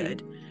very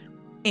good.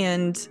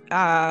 And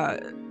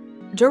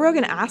Joe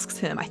Rogan asks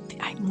him,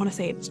 I want to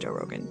say it's Joe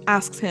Rogan,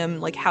 asks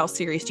him, like, how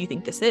serious do you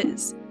think this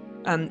is?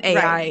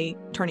 AI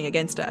turning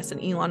against us.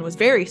 And Elon was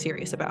very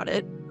serious about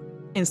it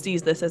and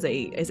sees this as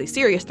a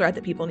serious threat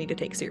that people need to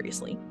take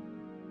seriously.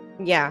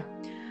 Yeah.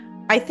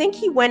 I think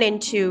he went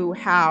into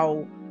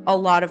how a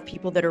lot of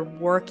people that are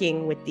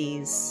working with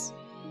these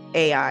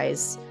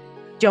AIs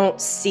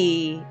don't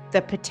see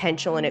the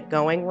potential in it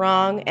going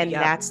wrong. And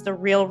that's the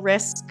real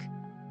risk.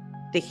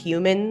 The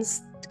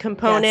humans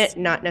component,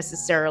 not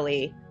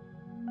necessarily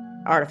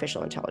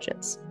artificial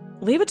intelligence.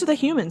 Leave it to the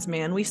humans,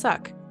 man. We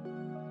suck.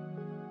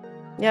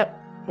 Yep,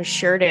 we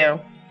sure do.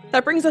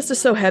 That brings us to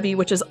So Heavy,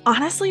 which is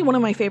honestly one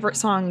of my favorite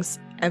songs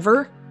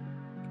ever.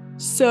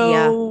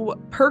 So,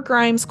 per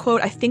Grimes'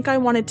 quote, I think I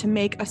wanted to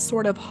make a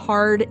sort of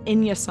hard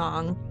Enya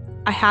song.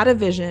 I had a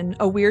vision,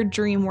 a weird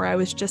dream where I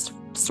was just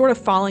sort of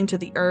falling to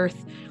the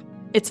earth.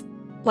 It's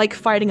like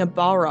fighting a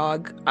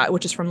Balrog,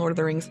 which is from Lord of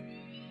the Rings.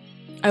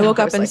 I woke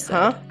up and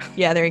said,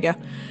 yeah, there you go.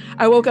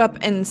 I woke up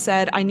and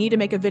said, I need to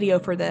make a video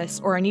for this,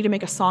 or I need to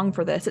make a song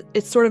for this.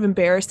 It's sort of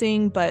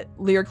embarrassing, but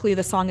lyrically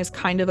the song is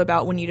kind of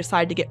about when you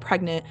decide to get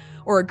pregnant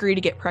or agree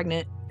to get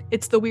pregnant.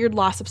 It's the weird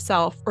loss of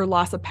self or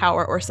loss of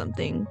power or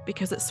something,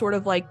 because it's sort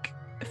of like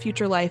a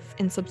future life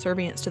in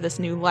subservience to this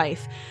new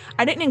life.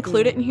 I didn't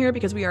include it in here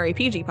because we are a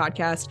PG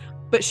podcast,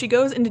 but she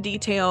goes into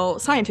detail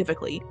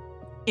scientifically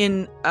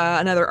in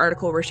another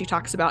article where she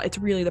talks about it's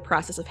really the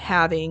process of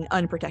having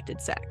unprotected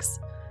sex.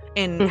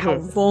 And how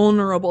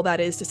vulnerable that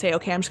is to say,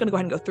 okay, I'm just going to go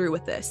ahead and go through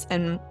with this.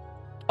 And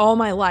all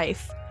my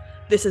life,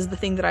 this is the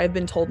thing that I've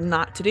been told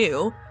not to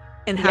do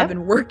and have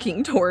been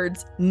working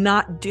towards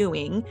not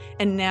doing.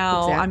 And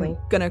now I'm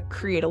going to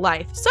create a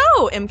life.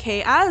 So,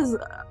 MK, as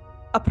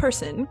a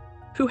person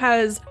who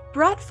has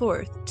brought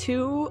forth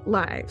 2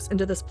 lives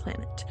into this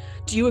planet,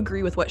 do you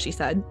agree with what she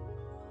said?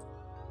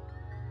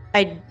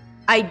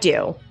 I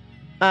do.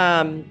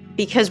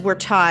 Because we're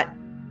taught,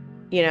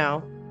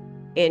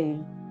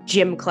 in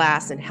gym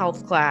class and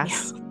health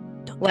class,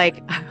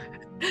 like,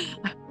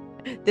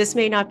 this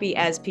may not be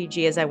as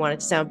PG as I want it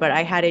to sound, but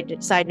I had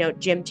a side note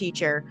gym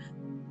teacher.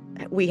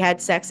 We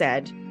had sex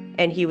ed,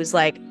 and he was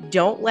like,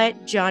 don't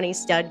let Johnny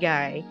Stud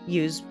Guy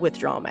use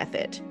withdrawal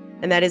method.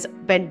 And that has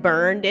been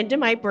burned into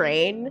my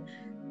brain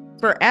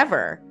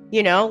forever,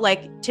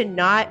 like, to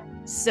not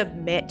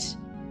submit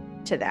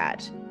to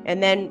that.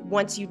 And then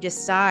once you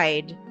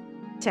decide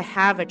to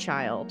have a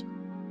child,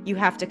 you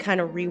have to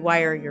kind of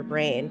rewire your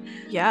brain.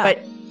 Yeah. But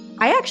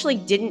I actually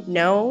didn't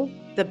know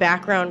the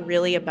background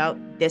really about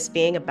this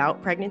being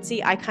about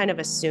pregnancy. I kind of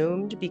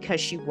assumed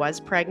because she was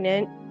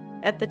pregnant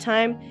at the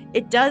time.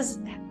 It does,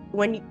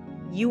 when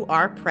you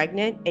are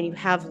pregnant and you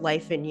have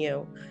life in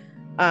you,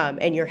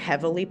 and you're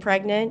heavily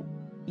pregnant,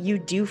 you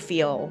do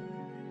feel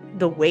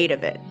the weight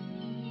of it,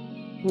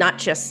 not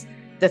just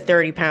the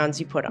 30 pounds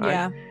you put on.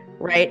 Yeah.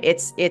 Right?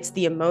 It's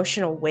the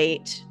emotional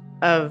weight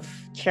of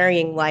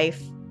carrying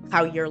life,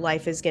 how your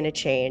life is going to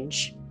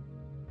change,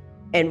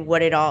 and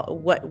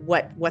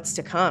what's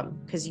to come,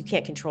 because you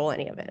can't control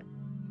any of it.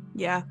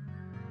 Yeah.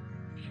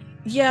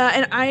 Yeah,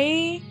 and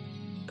I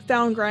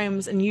found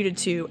Grimes, and you did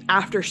too,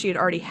 after she had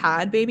already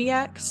had baby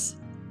X.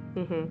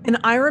 Mm-hmm. And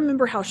I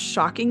remember how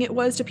shocking it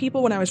was to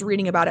people when I was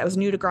reading about it. I was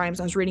new to Grimes.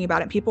 I was reading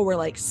about it. And people were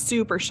like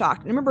super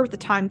shocked. And I remember at the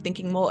time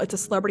thinking, well, it's a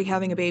celebrity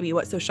having a baby.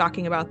 What's so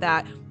shocking about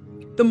that?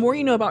 The more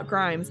you know about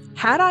Grimes,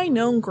 had I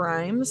known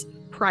Grimes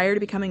prior to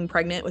becoming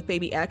pregnant with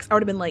baby X, I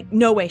would have been like,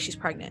 no way she's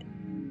pregnant.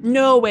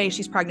 No way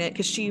she's pregnant,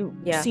 because she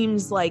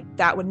seems like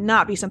that would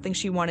not be something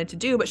she wanted to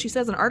do. But she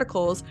says in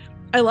articles,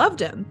 I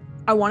loved him.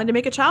 I wanted to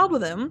make a child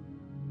with him.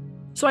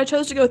 So I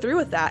chose to go through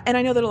with that. And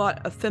I know that a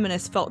lot of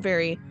feminists felt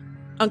very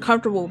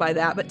uncomfortable by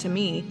that. But to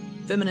me,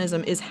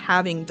 feminism is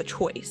having the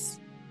choice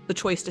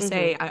to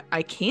say,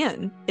 I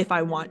can, if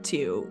I want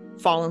to,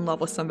 fall in love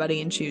with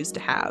somebody and choose to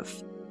have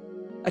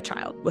a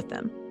child with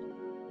them.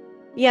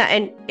 Yeah,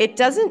 and it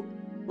doesn't,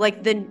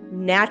 like, the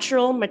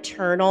natural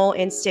maternal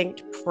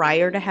instinct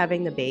prior to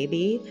having the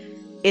baby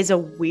is a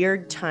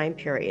weird time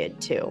period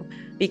too,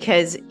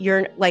 because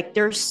you're like,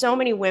 there's so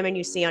many women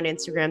you see on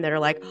Instagram that are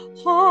like,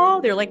 oh,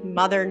 they're like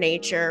Mother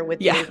Nature with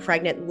being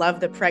pregnant, love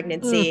the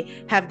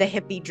pregnancy, have the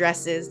hippie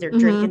dresses, they're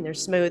drinking their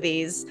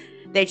smoothies.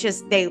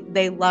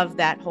 They love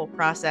that whole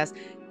process.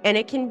 And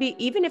it can be,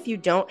 even if you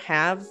don't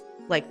have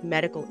like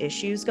medical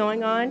issues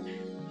going on,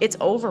 it's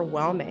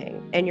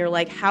overwhelming. And you're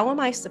like, how am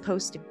I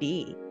supposed to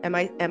be? Am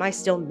I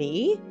still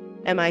me?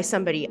 Am I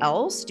somebody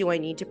else? Do I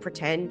need to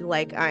pretend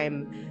like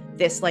I'm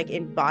this like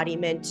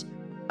embodiment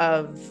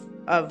of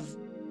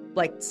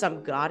like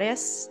some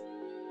goddess?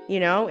 You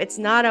know, it's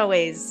not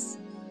always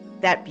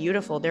that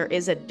beautiful. There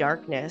is a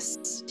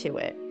darkness to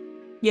it.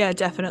 Yeah,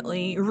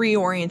 definitely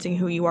reorienting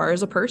who you are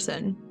as a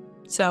person.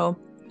 So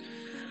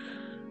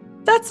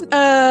that's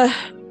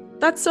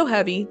so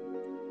heavy.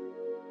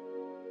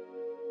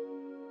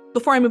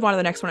 Before I move on to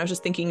the next one, I was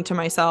just thinking to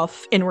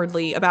myself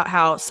inwardly about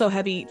how So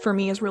Heavy for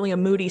me is really a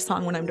moody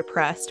song when I'm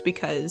depressed,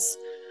 because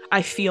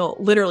I feel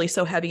literally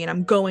so heavy and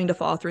I'm going to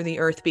fall through the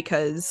earth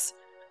because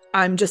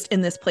I'm just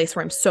in this place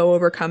where I'm so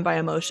overcome by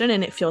emotion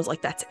and it feels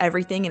like that's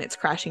everything and it's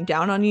crashing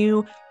down on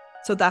you.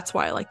 So that's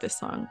why I like this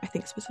song, I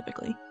think,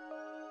 specifically.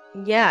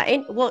 Yeah,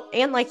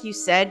 and like you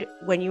said,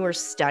 when you were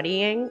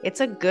studying,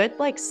 it's a good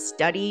like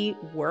study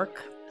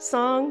work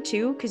song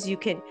too, because you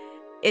can,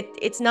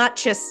 it's not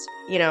just,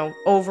 you know,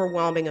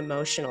 overwhelming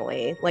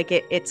emotionally. Like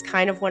it's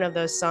kind of one of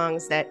those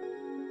songs that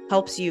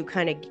helps you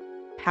kind of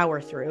power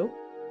through,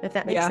 if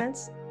that makes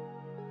sense.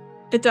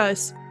 It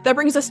does. That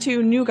brings us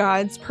to New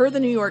Gods. Per the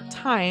New York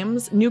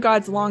Times, New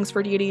Gods longs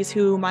for deities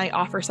who might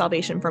offer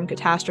salvation from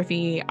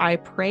catastrophe. I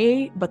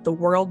pray, but the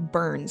world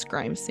burns,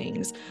 Grimes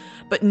sings.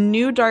 But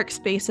new dark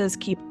spaces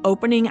keep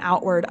opening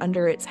outward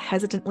under its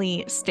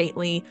hesitantly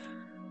stately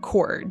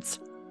chords.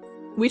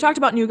 We talked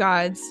about New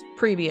Gods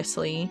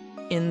previously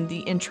in the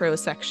intro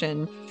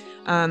section.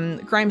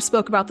 Grimes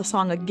spoke about the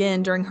song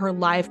again during her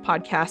live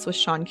podcast with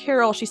Sean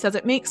Carroll. She says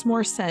it makes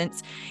more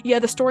sense. Yeah,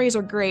 the stories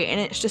are great. And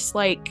it's just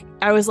like,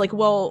 I was like,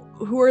 well,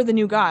 who are the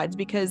new gods?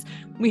 Because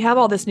we have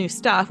all this new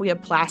stuff. We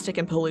have plastic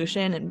and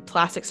pollution and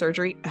plastic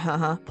surgery.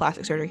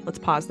 Plastic surgery. Let's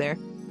pause there.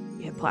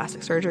 We have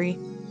plastic surgery.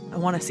 I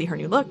want to see her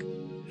new look.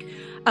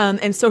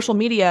 And social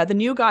media, the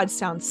new gods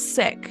sound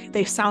sick.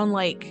 They sound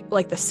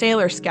like the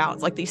Sailor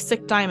Scouts, like these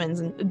sick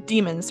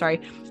demons,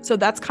 sorry. So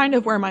that's kind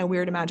of where my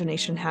weird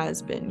imagination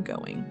has been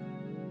going.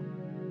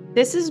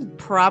 This is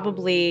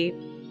probably,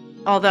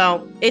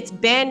 although it's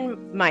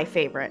been my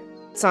favorite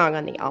song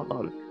on the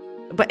album,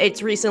 but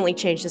it's recently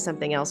changed to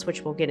something else,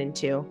 which we'll get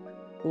into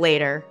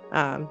later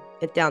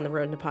down the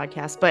road in the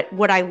podcast. But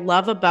what I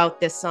love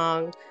about this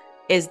song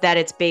is that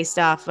it's based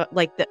off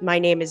like My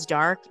Name is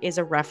Dark is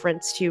a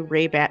reference to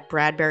Ray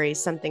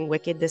Bradbury's Something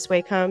Wicked This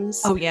Way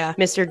Comes. Oh yeah.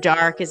 Mr.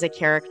 Dark is a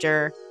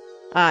character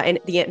and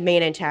the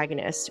main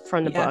antagonist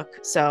from the book.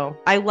 So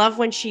I love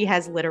when she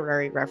has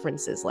literary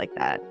references like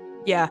that.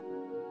 Yeah.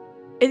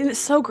 And it's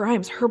so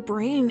Grimes. Her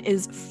brain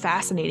is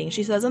fascinating.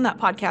 She says in that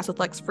podcast with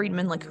Lex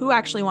Friedman, like, who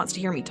actually wants to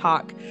hear me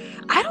talk?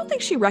 I don't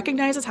think she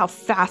recognizes how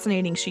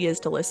fascinating she is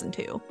to listen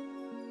to.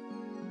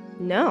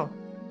 No.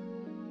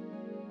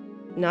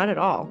 Not at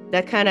all.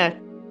 That kind of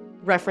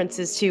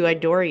references to I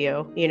adore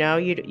you, you know?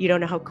 You don't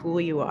know how cool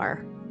you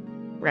are,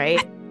 right?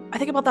 I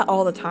think about that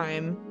all the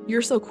time.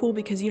 You're so cool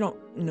because you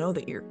don't know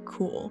that you're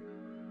cool.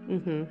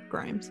 Mm-hmm.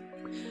 Grimes.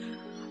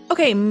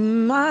 Okay,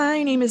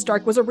 My Name is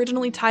Dark was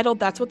originally titled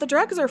That's What the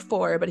Drugs Are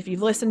For, but if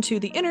you've listened to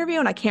the interview,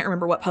 and I can't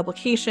remember what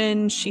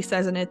publication, she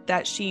says in it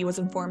that she was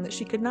informed that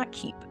she could not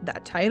keep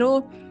that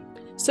title.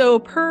 So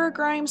per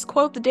Grimes'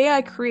 quote, the day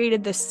I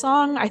created this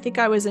song, I think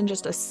I was in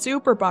just a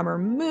super bummer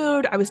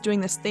mood. I was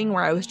doing this thing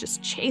where I was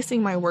just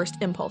chasing my worst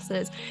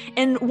impulses.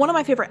 And one of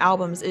my favorite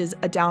albums is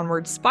A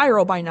Downward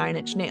Spiral by 9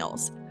 Inch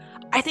Nails.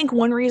 I think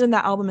one reason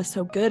that album is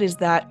so good is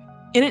that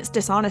in its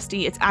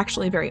dishonesty, it's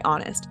actually very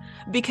honest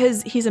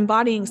because he's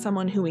embodying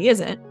someone who he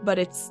isn't, but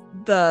it's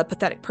the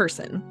pathetic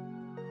person.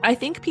 I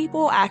think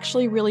people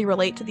actually really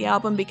relate to the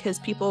album because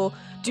people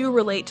do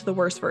relate to the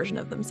worst version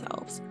of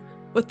themselves.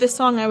 With this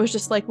song, I was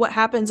just like, what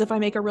happens if I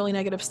make a really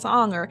negative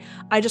song? Or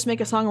I just make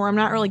a song where I'm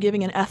not really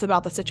giving an F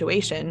about the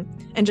situation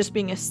and just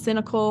being a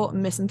cynical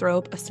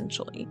misanthrope,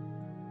 essentially.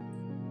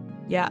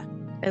 Yeah.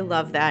 I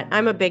love that.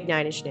 I'm a big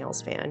 9 Inch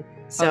Nails fan.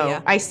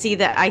 So I see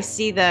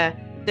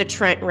the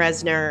Trent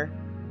Reznor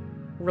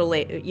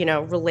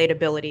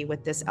relatability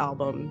with this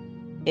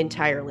album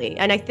entirely.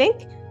 And I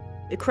think,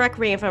 correct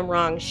me if I'm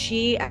wrong,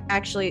 she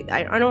actually,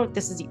 I don't know if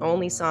this is the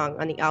only song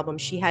on the album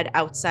she had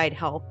outside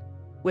help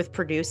with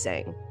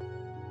producing.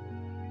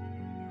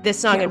 This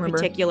song in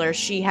particular,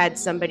 she had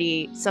some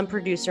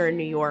producer in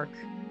New York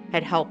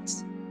had helped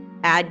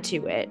add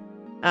to it,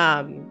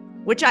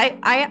 which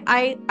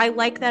I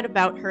like that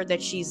about her,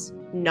 that she's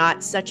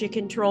not such a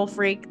control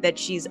freak, that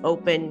she's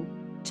open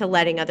to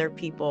letting other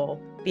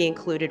people be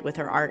included with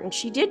her art. And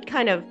she did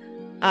kind of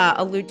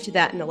allude to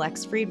that in the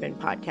Lex Friedman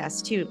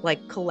podcast too,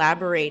 like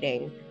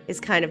collaborating is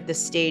kind of the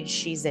stage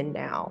she's in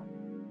now.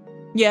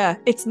 Yeah,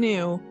 it's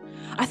new.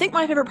 I think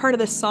my favorite part of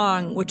this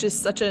song, which is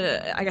such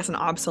a, I guess, an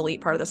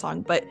obsolete part of the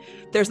song, but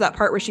there's that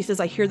part where she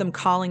says, I hear them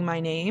calling my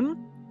name.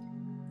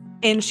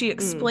 And she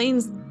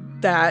explains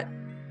that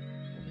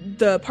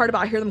the part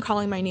about I hear them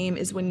calling my name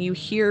is when you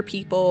hear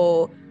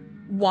people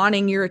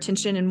wanting your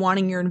attention and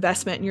wanting your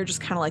investment and you're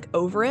just kind of like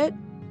over it.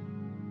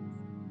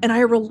 And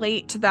I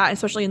relate to that,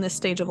 especially in this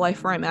stage of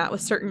life where I'm at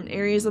with certain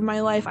areas of my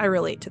life. I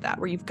relate to that,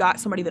 where you've got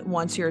somebody that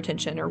wants your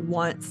attention or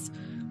wants,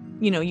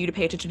 you to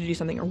pay attention to do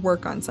something or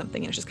work on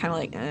something. And it's just kind of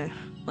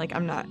like,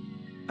 I'm not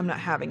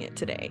having it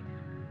today.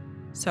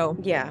 So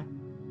yeah,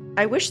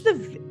 I wish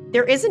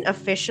there isn't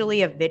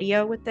officially a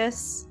video with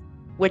this,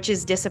 which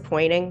is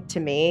disappointing to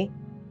me.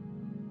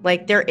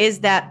 Like there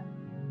is that,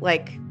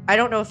 like, I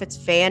don't know if it's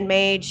fan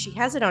made. She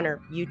has it on her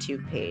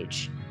YouTube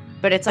page.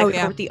 But it's like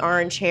her with the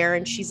orange hair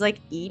and she's like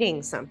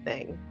eating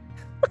something.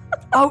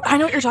 Oh, I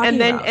know what you're talking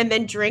about. And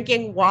then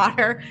drinking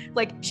water.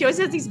 Like she always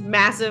has these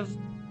massive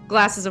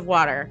glasses of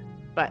water,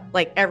 but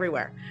like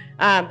everywhere.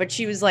 But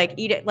she was like,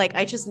 eat it. Like,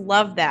 I just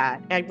love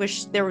that. I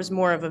wish there was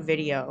more of a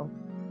video.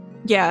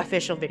 Yeah.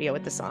 Official video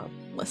with the song.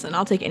 Listen,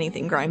 I'll take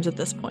anything Grimes at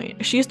this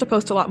point. She used to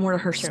post a lot more to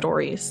her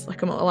stories,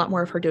 like a lot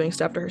more of her doing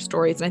stuff to her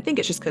stories. And I think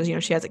it's just because,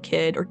 she has a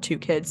kid or 2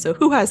 kids. So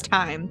who has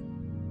time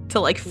to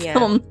like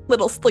film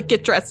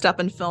get dressed up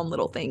and film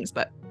little things?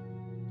 But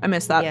I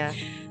miss that. Yeah.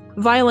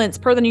 Violence,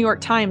 per the New York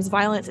Times,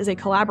 Violence is a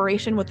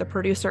collaboration with the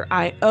producer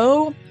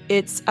I.O.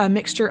 It's a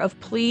mixture of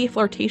plea,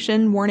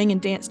 flirtation, warning, and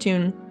dance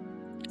tune,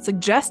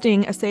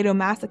 suggesting a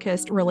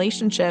sadomasochist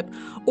relationship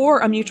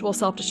or a mutual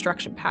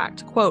self-destruction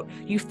pact. Quote,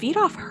 "You feed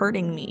off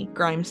hurting me,"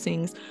 Grimes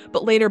sings,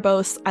 but later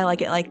boasts, "I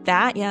like it like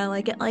that. Yeah, I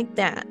like it like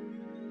that."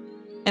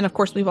 And of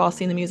course, we've all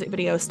seen the music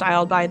video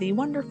styled by the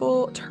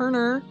wonderful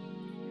Turner.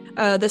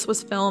 This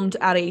was filmed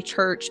at a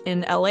church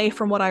in LA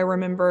from what I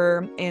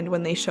remember, and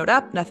when they showed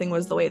up, nothing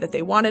was the way that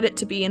they wanted it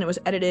to be, and it was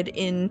edited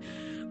in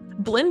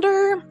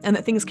Blender, and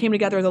that things came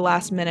together the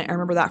last minute. I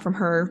remember that from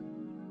her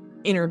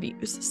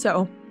interviews.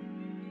 So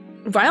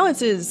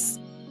Violence is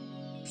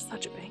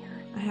such a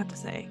banger, I have to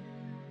say.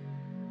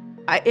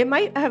 It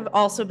might have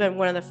also been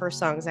one of the first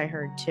songs I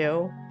heard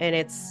too, and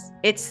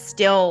it's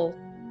still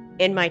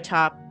in my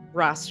top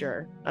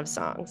roster of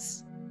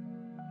songs.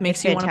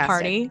 Makes you want to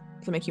party?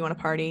 Does it make you want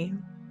to party?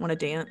 Want to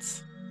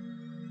dance?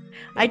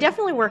 I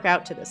definitely work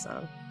out to this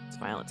song. It's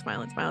Violence,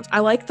 Violence, Violence. I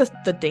like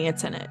the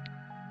dance in it.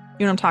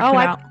 You know what I'm talking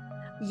about?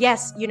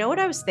 Yes. You know what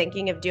I was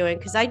thinking of doing?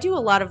 Because I do a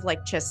lot of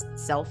like just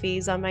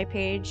selfies on my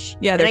page.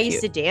 Yeah, and I cute.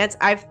 used to dance.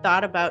 I've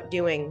thought about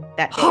doing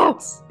that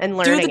dance and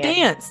learning do the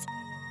dance.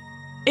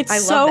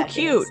 It's so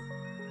cute.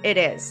 Dance. It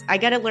is. I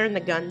got to learn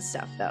the gun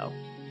stuff though.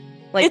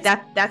 Like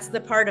that's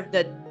the part of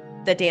the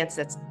dance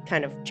that's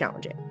kind of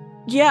challenging.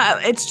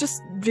 Yeah, it's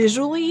just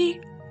visually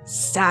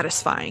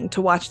satisfying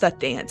to watch that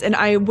dance. And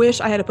I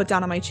wish I had to put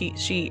down on my cheat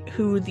sheet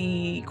who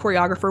the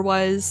choreographer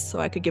was so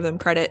I could give them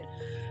credit.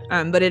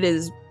 But it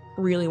is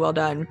really well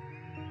done.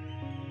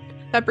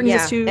 That brings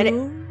us to...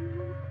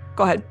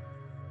 Go ahead.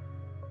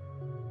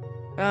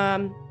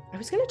 I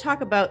was going to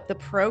talk about the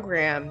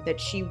program that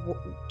she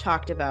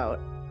talked about.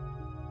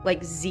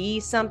 Like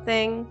Z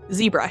something.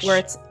 ZBrush. Where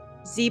it's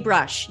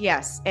ZBrush,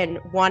 yes. And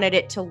wanted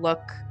it to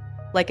look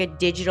like a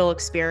digital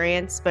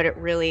experience, but it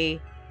really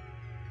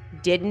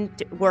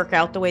didn't work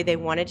out the way they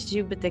wanted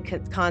to. But the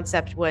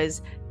concept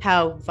was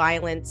how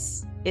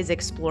violence is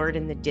explored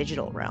in the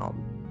digital realm,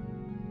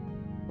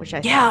 which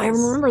I thought I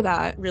remember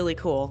that. Really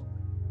cool.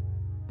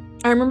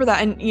 I remember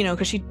that, and you know,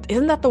 because she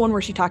isn't that the one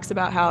where she talks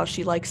about how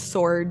she likes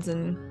swords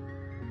and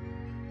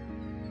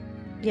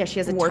Yeah, she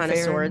has a warfare. ton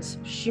of swords.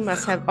 She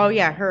must have. Oh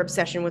yeah, her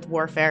obsession with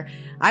warfare.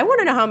 I want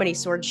to know how many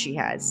swords she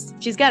has.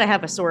 She's got to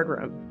have a sword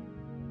room.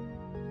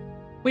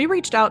 We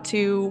reached out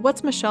to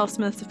what's Michelle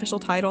Smith's official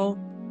title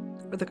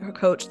for the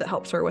coach that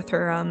helps her with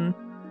her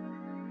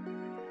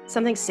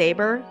something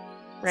saber,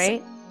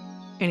 right?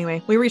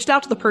 Anyway, we reached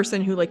out to the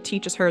person who like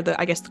teaches her the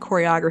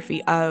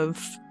choreography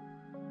of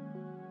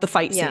the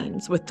fight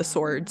scenes with the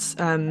swords.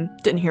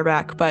 Didn't hear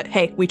back, but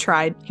hey, we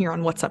tried here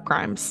on What's Up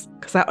Grimes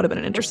because that would have been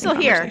an interesting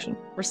conversation.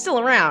 We're still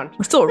around.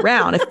 We're still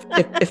around.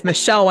 if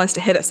Michelle wants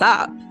to hit us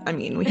up, I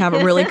mean, we have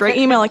a really great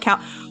email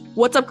account.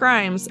 What's Up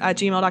Grimes at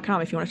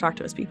gmail.com if you want to talk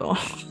to us, people.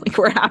 Like,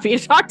 we're happy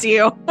to talk to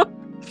you.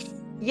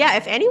 Yeah,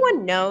 if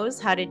anyone knows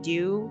how to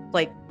do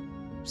like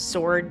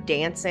sword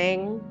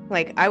dancing,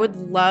 like I would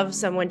love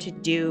someone to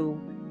do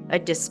a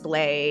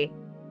display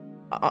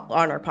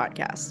on our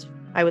podcast.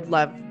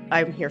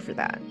 I'm here for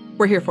that.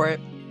 We're here for it.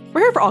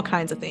 We're here for all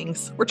kinds of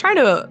things. We're trying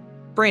to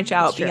branch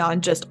out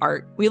beyond just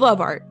art. We love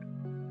art,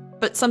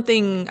 but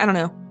something, I don't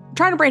know,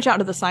 trying to branch out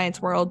into the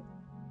science world.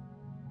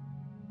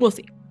 We'll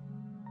see.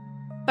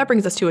 That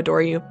brings us to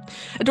Adore-you.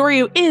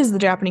 Adore-you is the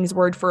Japanese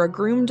word for a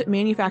groomed,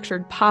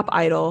 manufactured pop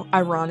idol.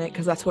 Ironic,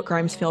 because that's what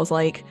Grimes feels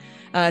like.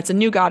 It's a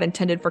new god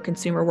intended for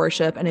consumer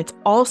worship, and it's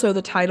also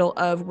the title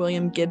of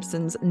William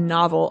Gibson's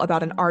novel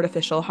about an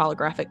artificial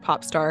holographic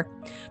pop star.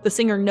 The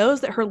singer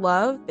knows that her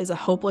love is a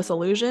hopeless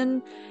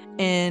illusion,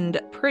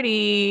 and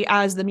pretty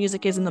as the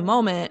music is in the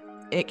moment,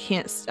 it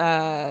can't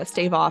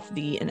stave off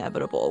the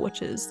inevitable,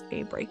 which is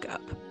a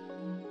breakup.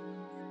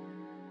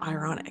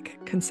 Ironic,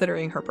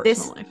 considering her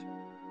personal life.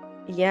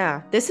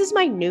 Yeah, this is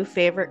my new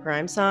favorite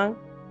Grimes song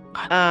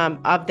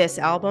of this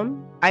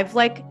album. I've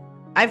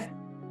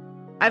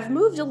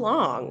moved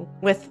along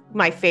with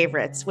my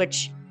favorites,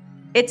 which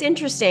it's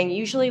interesting.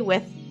 Usually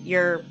with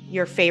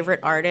your favorite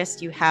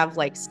artist, you have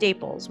like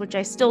staples, which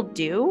I still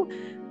do,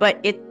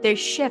 but they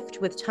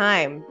shift with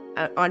time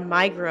on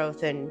my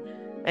growth and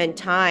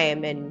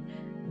time. And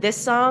this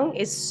song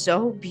is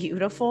so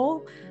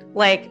beautiful.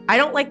 Like, I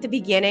don't like the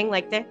beginning,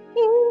 like the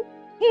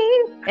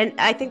and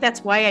I think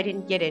that's why I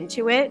didn't get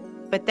into it.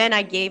 But then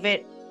I gave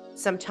it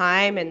some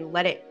time and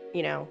let it,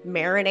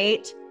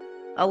 marinate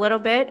a little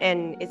bit.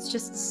 And it's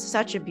just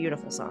such a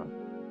beautiful song.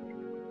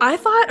 I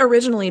thought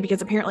originally, because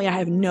apparently I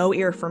have no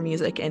ear for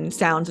music and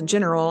sounds in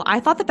general, I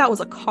thought that was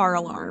a car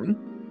alarm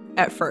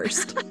at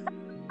first.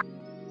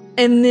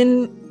 And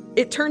then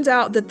it turns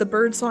out that the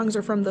bird songs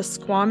are from the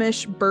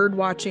Squamish Bird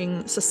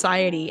Watching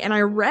Society. And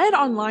I read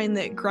online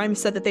that Grimes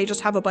said that they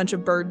just have a bunch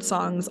of bird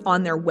songs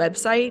on their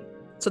website.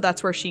 So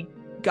that's where she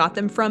got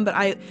them from. But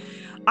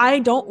I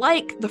don't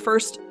like the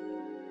first...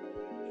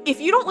 If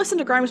you don't listen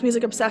to Grimes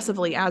music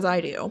obsessively, as I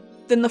do,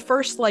 then the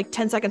first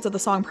 10 seconds of the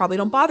song probably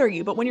don't bother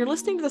you. But when you're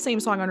listening to the same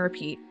song on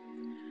repeat,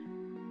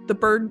 the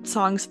bird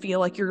songs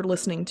feel like you're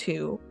listening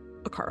to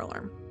a car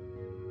alarm.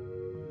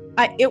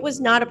 It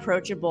was not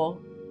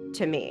approachable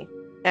to me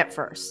at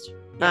first.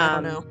 Yeah, I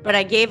don't know. But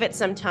I gave it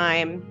some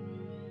time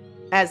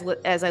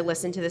as I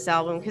listened to this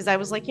album, because I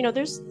was like,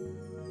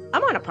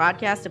 I'm on a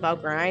podcast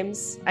about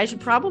Grimes. I should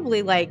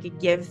probably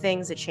give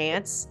things a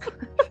chance.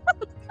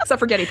 Except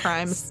for Getty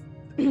Primes.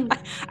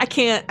 I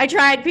can't. I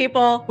tried,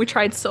 people. We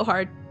tried so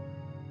hard.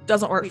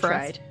 Doesn't work for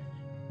us.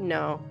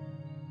 No.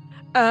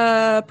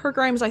 Per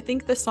Grimes, I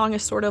think this song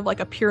is sort of like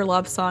a pure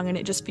love song, and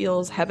it just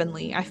feels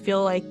heavenly. I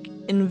feel like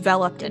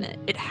enveloped in it.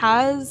 It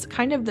has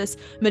kind of this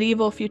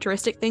medieval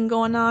futuristic thing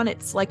going on.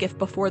 It's like if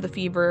Before the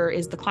Fever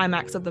is the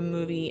climax of the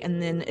movie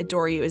and then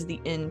Adore-you is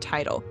the end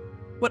title.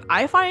 What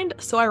I find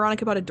so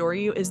ironic about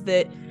Adore-you is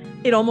that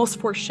it almost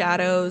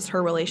foreshadows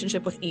her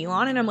relationship with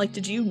Elon, and I'm like,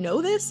 did you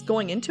know this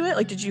going into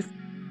it? Did you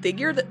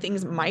figure that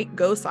things might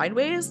go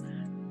sideways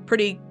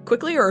pretty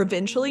quickly, or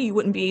eventually you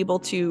wouldn't be able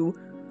to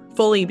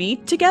fully be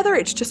together?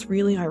 It's just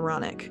really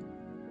ironic.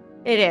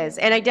 It is,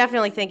 and I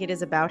definitely think it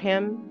is about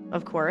him,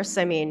 of course.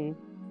 I mean,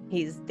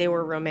 they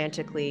were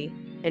romantically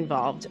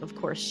involved. Of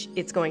course,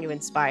 it's going to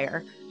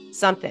inspire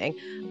something.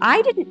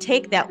 I didn't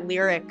take that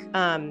lyric,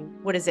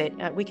 what is it?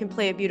 We can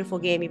play a beautiful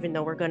game even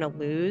though we're going to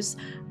lose.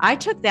 I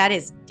took that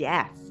as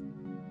death.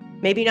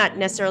 Maybe not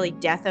necessarily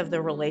death of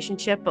the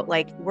relationship, but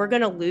we're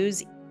going to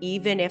lose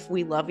even if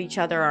we love each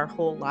other our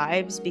whole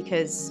lives,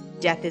 because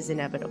death is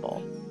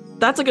inevitable.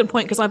 That's a good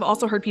point, because I've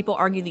also heard people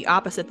argue the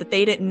opposite, that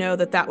they didn't know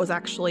that was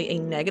actually a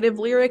negative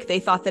lyric. They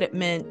thought that it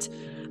meant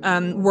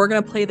we're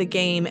going to play the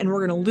game and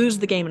we're going to lose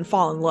the game and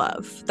fall in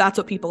love. That's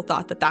what people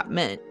thought that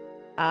meant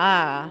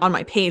on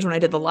my page when I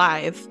did the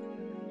live.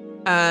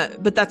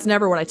 But that's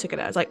never what I took it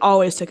as. I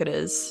always took it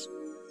as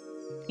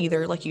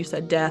either, like you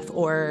said, death,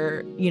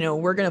 or,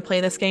 we're going to play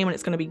this game and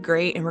it's going to be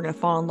great and we're going to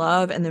fall in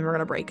love and then we're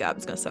going to break up.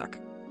 It's going to suck.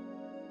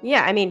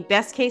 Yeah, I mean,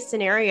 best case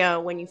scenario,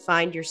 when you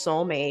find your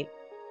soulmate,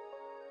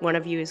 one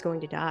of you is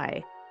going to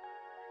die.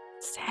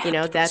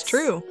 Sad, that's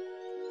true.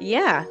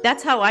 Yeah,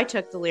 that's how I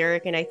took the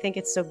lyric, and I think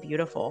it's so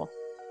beautiful.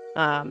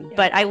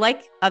 But I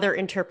like other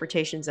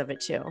interpretations of it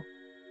too.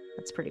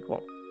 That's pretty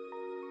cool.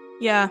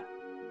 Yeah.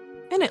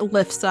 And it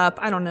lifts up.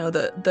 I don't know,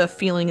 the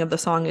feeling of the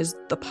song is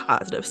the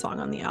positive song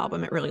on the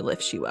album. It really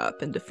lifts you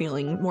up into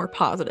feeling more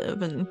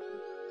positive, and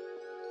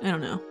I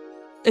don't know.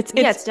 It's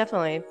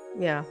definitely,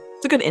 yeah.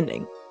 It's a good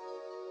ending.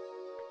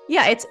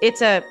 Yeah, it's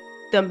the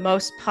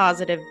most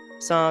positive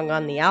song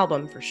on the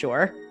album for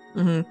sure.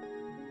 Mm-hmm.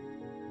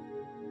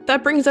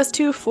 That brings us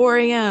to 4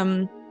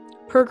 a.m.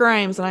 Per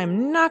Grimes, and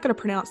I'm not going to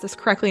pronounce this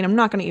correctly, and I'm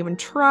not going to even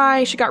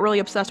try. She got really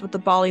obsessed with the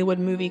Bollywood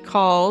movie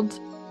called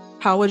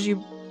Are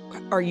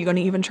You Going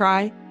to Even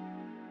Try?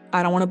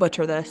 I don't want to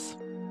butcher this.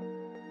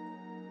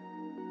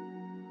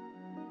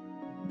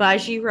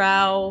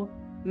 Bajirao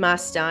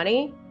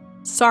Mastani.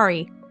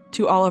 Sorry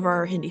to all of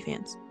our Hindi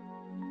fans.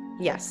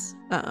 Yes.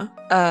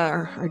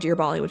 Our dear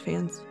Bollywood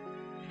fans.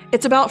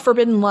 It's about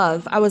forbidden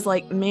love. I was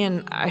like,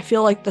 man, I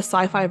feel like the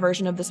sci-fi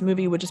version of this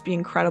movie would just be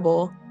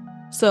incredible.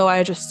 So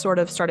I just sort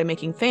of started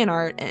making fan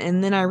art,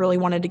 and then I really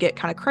wanted to get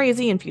kind of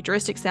crazy and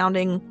futuristic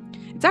sounding.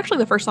 It's actually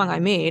the first song I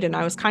made, and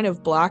I was kind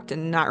of blocked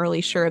and not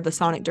really sure of the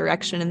sonic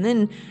direction. And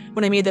then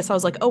when I made this, I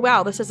was like, oh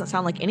wow, this doesn't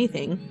sound like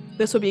anything.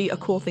 This would be a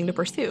cool thing to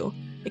pursue.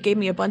 It gave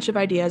me a bunch of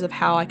ideas of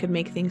how I could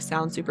make things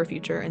sound super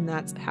future, and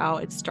that's how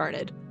it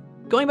started.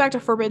 Going back to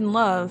Forbidden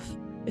Love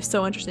is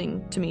so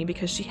interesting to me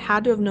because she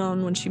had to have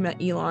known when she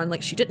met Elon,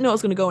 like she didn't know it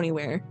was going to go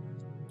anywhere.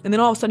 And then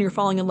all of a sudden you're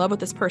falling in love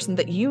with this person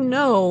that you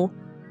know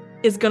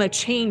is going to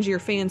change your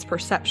fans'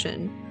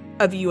 perception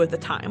of you at the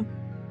time.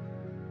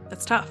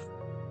 That's tough.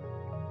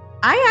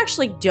 I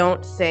actually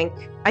don't think,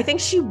 I think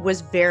she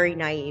was very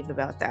naive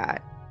about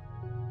that.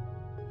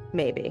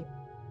 Maybe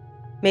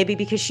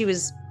because she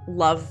was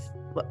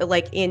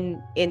like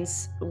in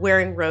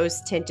wearing rose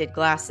tinted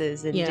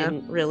glasses and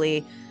didn't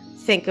really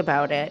think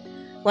about it.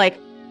 Like,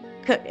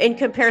 in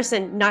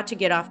comparison, not to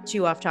get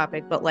too off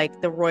topic, but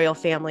like the royal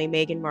family,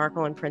 Meghan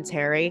Markle and Prince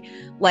Harry,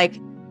 like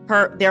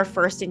their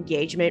first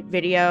engagement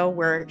video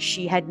where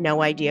she had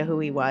no idea who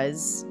he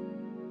was,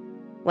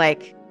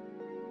 like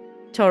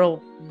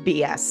total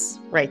BS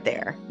right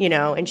there, you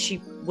know, and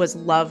she was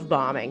love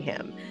bombing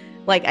him.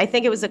 Like, I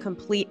think it was a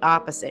complete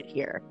opposite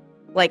here.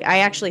 Like, I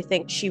actually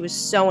think she was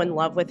so in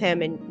love with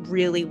him and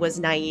really was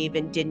naive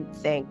and didn't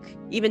think,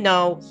 even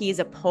though he's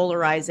a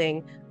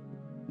polarizing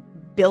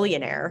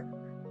billionaire,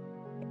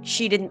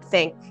 she didn't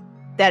think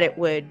that it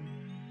would,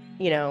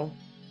 you know,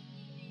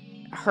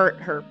 hurt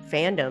her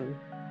fandom.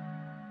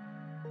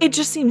 It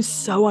just seems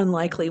so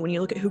unlikely when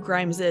you look at who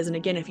Grimes is. And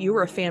again, if you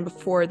were a fan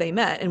before they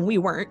met, and we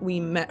weren't, we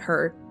met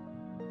her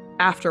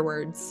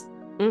afterwards.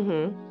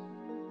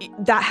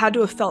 Mm-hmm. That had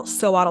to have felt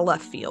so out of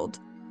left field.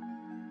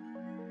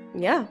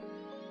 Yeah.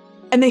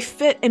 And they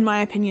fit, in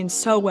my opinion,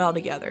 so well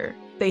together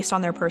based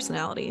on their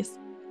personalities.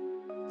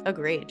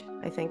 Agreed.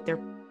 I think they're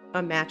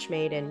a match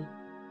made in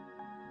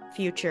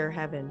future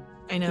heaven.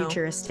 I know.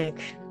 Futuristic,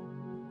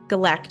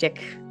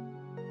 galactic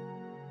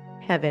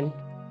heaven.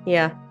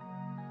 Yeah.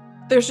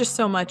 There's just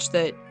so much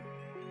that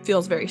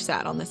feels very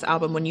sad on this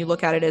album when you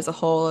look at it as a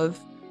whole of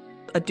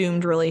a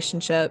doomed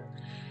relationship.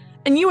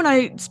 And you and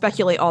I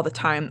speculate all the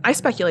time. I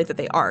speculate that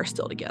they are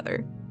still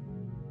together.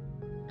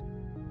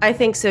 I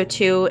think so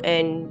too.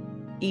 And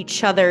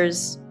each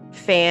other's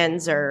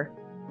fans, or,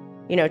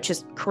 you know,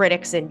 just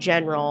critics in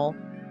general,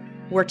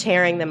 were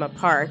tearing them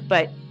apart.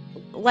 But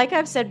like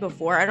I've said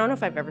before, I don't know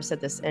if I've ever said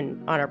this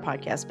on our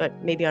podcast,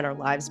 but maybe on our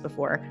lives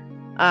before.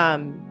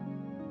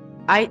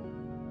 I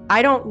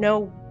don't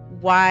know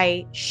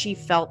why she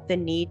felt the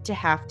need to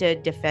have to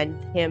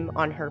defend him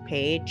on her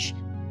page.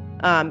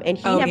 And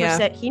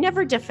he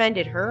never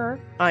defended her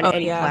on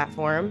any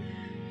platform.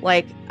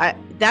 Like,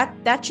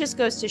 that just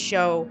goes to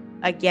show,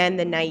 again,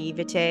 the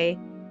naivete.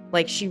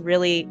 Like, she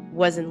really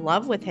was in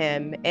love with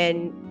him.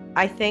 And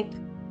I think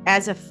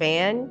as a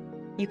fan,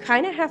 you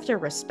kind of have to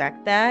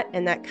respect that.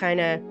 And that kind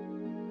of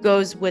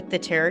goes with the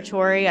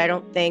territory. I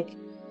don't think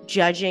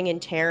judging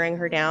and tearing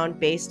her down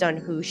based on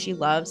who she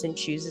loves and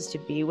chooses to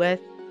be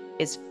with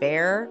is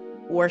fair,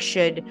 or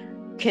should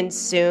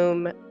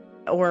consume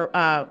or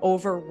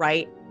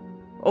override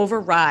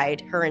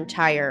her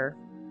entire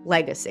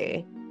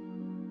legacy.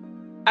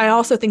 I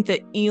also think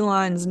that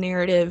Elon's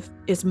narrative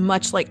is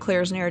much like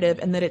Claire's narrative,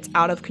 and that it's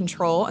out of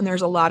control, and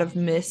there's a lot of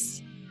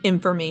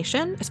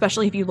misinformation,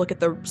 especially if you look at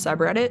the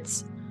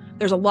subreddits.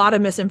 There's a lot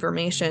of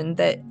misinformation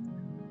that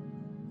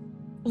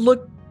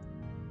look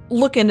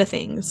into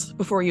things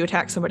before you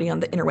attack somebody on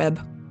the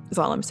interweb, is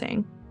all I'm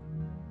saying.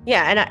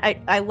 Yeah, and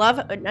I love,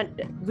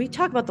 we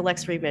talk about the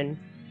Lex Friedman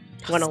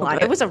one a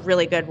lot. It was a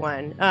really good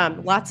one.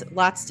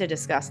 Lots to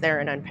discuss there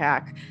and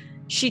unpack.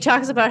 She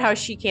talks about how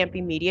she can't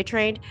be media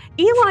trained.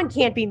 Elon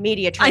can't be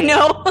media trained. I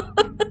know.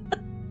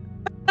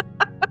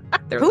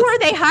 Who are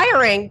they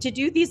hiring to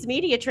do these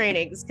media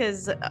trainings?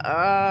 Because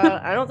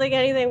I don't think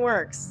anything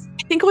works.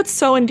 I think what's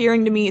so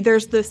endearing to me,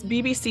 there's this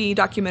BBC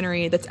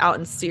documentary that's out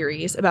in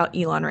series about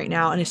Elon right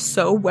now, and is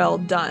so well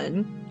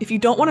done. If you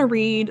don't want to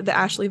read the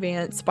Ashley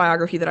Vance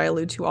biography that I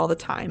allude to all the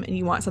time, and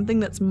you want something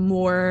that's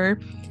more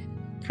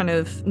kind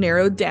of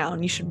narrowed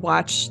down, you should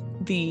watch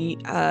the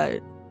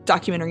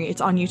documentary. It's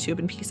on YouTube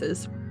in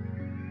pieces.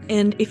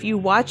 And if you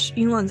watch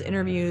Elon's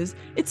interviews,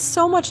 it's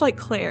so much like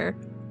Claire,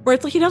 where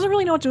it's like he doesn't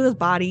really know what to do with his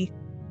body.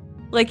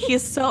 Like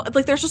he's so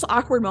like there's just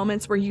awkward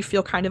moments where you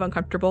feel kind of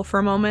uncomfortable for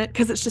a moment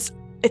because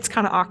it's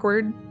kind of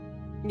awkward.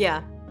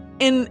 Yeah.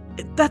 And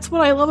that's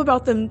what I love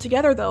about them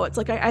together though. It's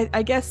like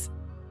I guess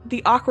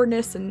the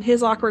awkwardness and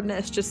his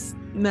awkwardness just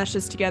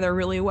meshes together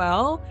really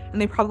well,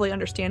 and they probably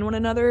understand one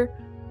another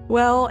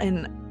well,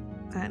 and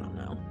I don't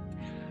know.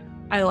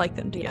 I like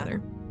them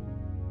together.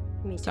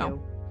 Yeah. Me too.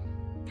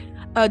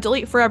 So.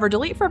 Delete Forever.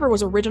 Delete Forever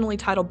was originally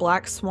titled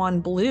Black Swan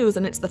Blues,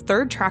 and it's the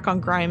third track on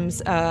Grimes'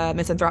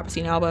 Miss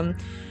Anthropocene album.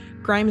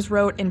 Grimes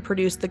wrote and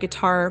produced the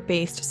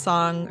guitar-based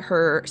song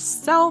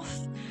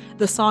herself.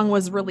 The song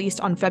was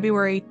released on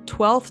February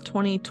 12th,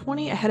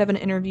 2020, ahead of an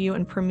interview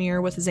and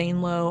premiere with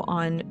Zane Lowe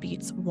on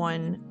Beats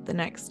One the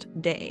next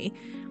day.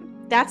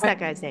 That's that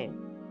guy's name.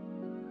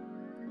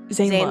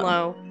 Zane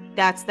Lowe.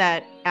 That's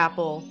that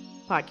Apple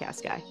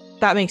podcast guy.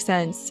 That makes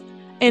sense.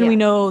 And we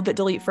know that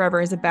Delete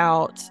Forever is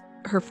about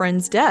her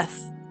friend's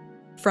death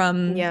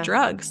from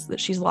drugs, that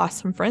she's lost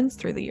some friends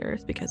through the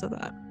years because of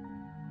that.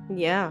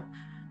 Yeah.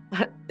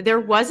 There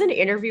was an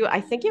interview, I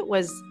think it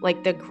was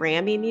like the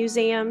Grammy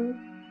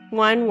Museum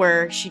one,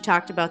 where she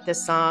talked about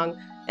this song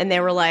and they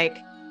were like,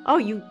 oh,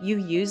 you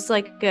use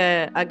like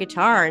a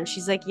guitar, and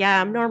she's like,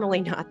 yeah, I'm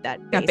normally not that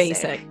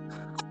basic.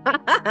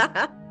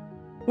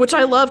 Which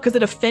I love because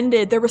it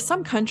offended. There was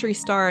some country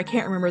star, I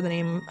can't remember the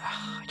name,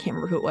 I can't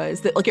remember who it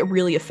was, that like it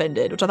really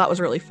offended, which I thought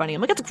was really funny.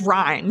 I'm like, it's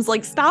Grimes.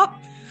 Like,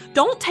 stop.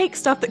 Don't take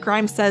stuff that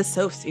Grimes says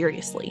so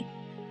seriously.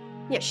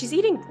 Yeah, she's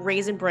eating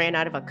Raisin Bran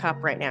out of a cup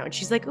right now, and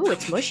she's like, ooh,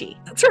 it's mushy.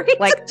 That's right.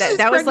 Like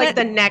that was like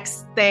the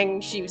next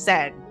thing she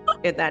said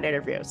in that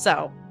interview.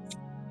 So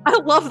I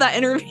love that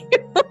interview.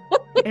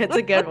 It's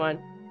a good one.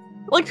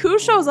 Like, who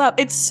shows up?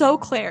 It's so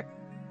clear.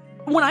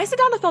 When I sit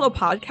down to film a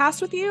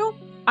podcast with you,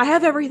 I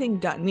have everything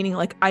done, meaning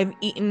like I've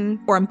eaten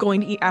or I'm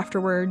going to eat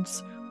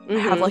afterwards. I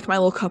have like my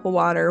little cup of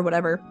water or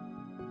whatever.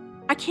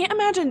 I can't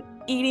imagine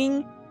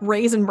eating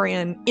Raisin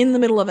Bran in the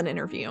middle of an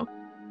interview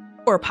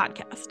or a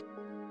podcast.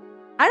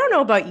 I don't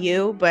know about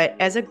you, but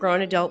as a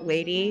grown adult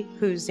lady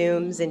who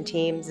Zooms and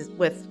Teams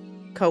with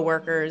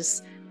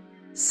coworkers,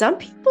 some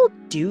people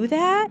do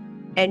that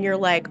and you're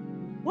like,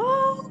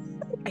 whoa,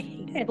 I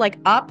hate it. Like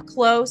up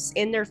close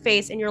in their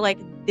face, and you're like,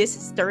 this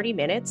is 30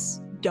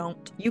 minutes.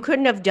 Don't. You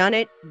couldn't have done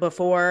it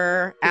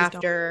before,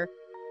 after,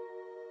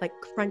 like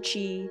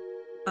crunchy,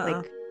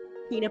 like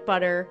peanut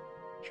butter.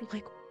 You're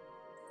like,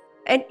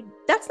 and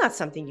that's not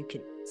something you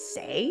can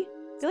say.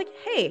 You're like,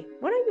 hey,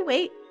 why don't you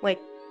wait? Like,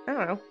 I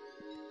don't know,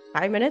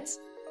 5 minutes?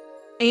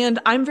 And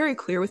I'm very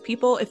clear with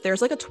people. If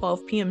there's like a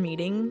 12 p.m.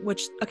 meeting,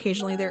 which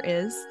occasionally there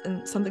is,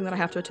 and something that I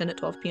have to attend at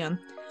 12 p.m.,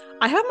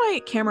 I have my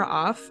camera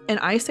off and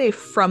I say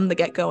from the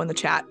get-go in the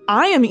chat,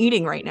 I am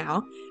eating right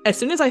now. As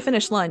soon as I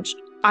finish lunch,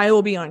 I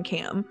will be on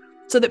cam,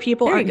 so that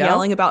people aren't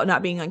yelling about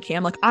not being on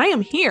cam. Like, I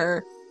am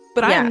here,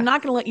 but I am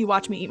not going to let you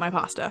watch me eat my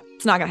pasta.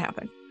 It's not going to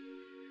happen.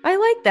 I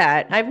like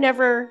that. I've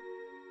never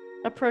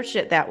approached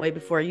it that way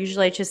before.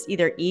 Usually I just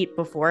either eat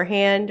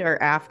beforehand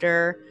or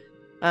after.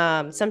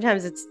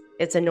 Sometimes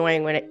it's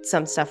annoying when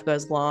some stuff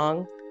goes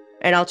long,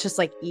 and I'll just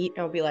like eat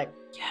and I'll be like,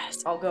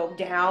 yes, I'll go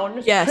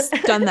down. Yes,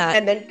 done that.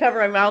 And then cover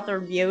my mouth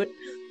or mute.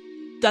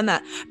 Done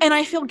that. And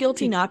I feel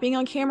guilty not being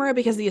on camera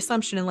because the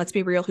assumption, and let's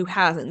be real, who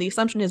hasn't? The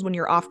assumption is when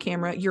you're off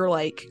camera, you're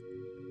like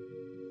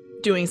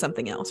doing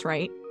something else,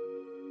 right?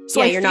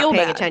 So you're not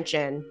paying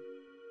attention.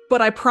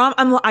 But I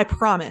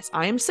promise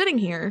I am sitting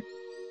here.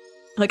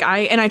 Like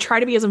I try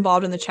to be as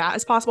involved in the chat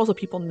as possible so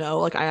people know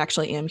like I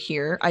actually am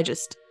here. I'm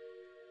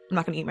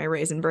not gonna eat my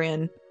Raisin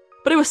Bran.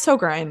 But it was so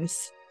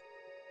Grimes.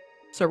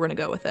 So we're gonna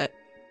go with it.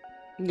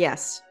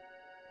 Yes.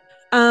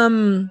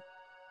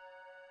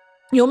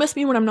 You'll Miss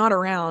Me When I'm Not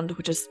Around,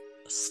 which is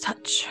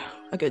such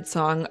a good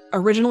song.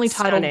 Originally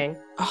titled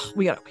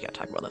we gotta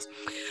talk about this.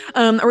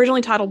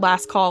 Originally titled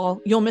Last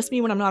Call, You'll Miss Me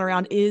When I'm Not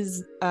Around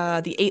is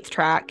the 8th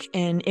track,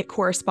 and it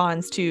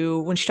corresponds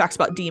to when she talks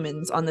about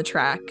demons on the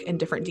track and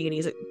different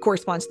deities. It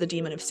corresponds to the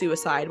demon of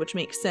suicide, which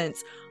makes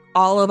sense.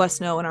 All of us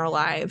know in our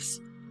lives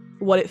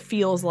what it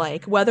feels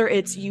like, whether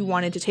it's you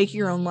wanted to take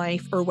your own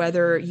life or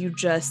whether you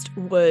just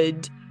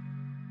would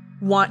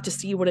want to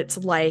see what it's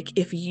like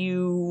if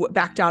you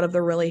backed out of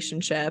the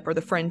relationship or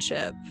the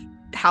friendship,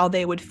 how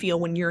they would feel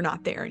when you're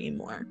not there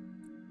anymore.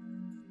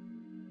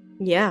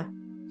 Yeah.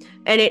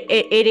 And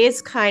it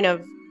is kind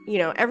of, you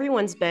know,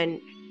 everyone's been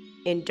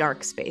in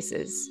dark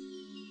spaces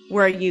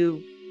where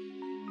you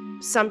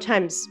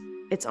sometimes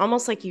it's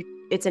almost like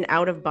it's an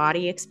out of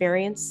body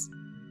experience,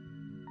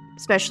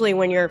 especially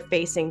when you're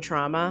facing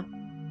trauma.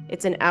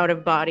 It's an out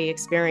of body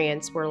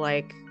experience where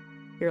like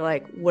you're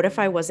like, what if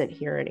I wasn't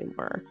here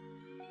anymore?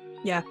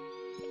 Yeah.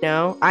 You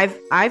know,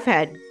 I've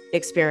had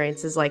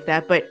experiences like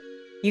that, but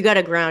you got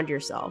to ground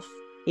yourself,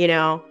 you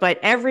know, but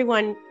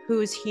everyone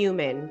who's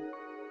human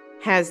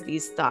has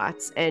these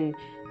thoughts, and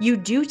you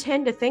do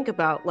tend to think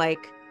about like,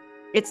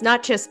 it's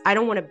not just, I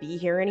don't want to be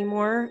here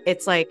anymore.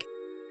 It's like,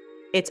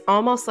 it's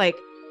almost like,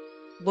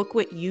 look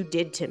what you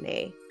did to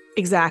me.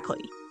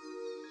 Exactly.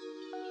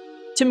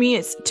 To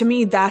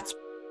me, that's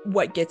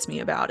what gets me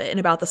about it and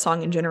about the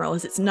song in general,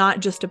 is it's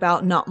not just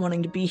about not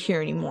wanting to be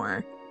here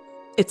anymore.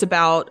 It's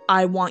about,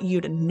 I want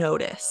you to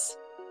notice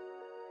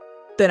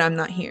that I'm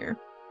not here.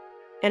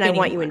 And anymore. I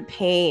want you in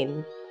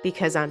pain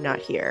because I'm not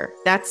here.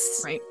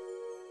 That's right.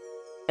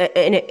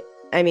 And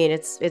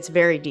it's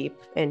very deep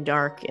and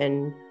dark,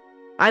 and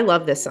I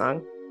love this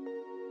song.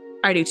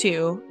 I do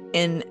too.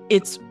 And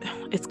it's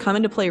come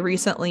into play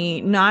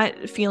recently,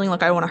 not feeling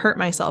like I want to hurt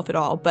myself at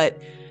all, but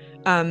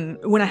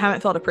when I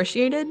haven't felt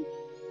appreciated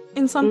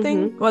in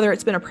something, whether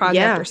it's been a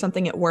project or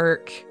something at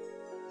work,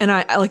 and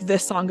I like,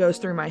 this song goes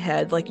through my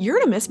head, like, you're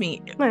gonna miss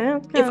me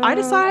if I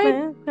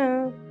decide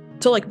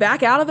to like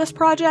back out of this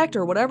project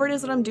or whatever it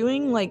is that I'm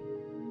doing. Like,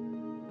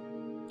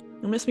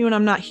 you'll miss me when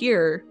I'm not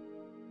here.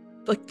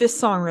 Like, this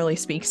song really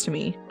speaks to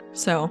me.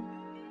 So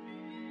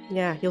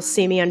yeah, you'll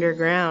see me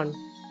underground.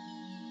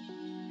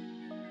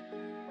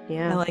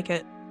 Yeah, I like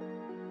it.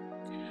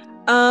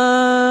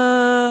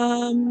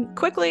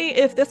 Quickly,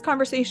 if this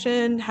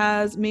conversation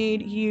has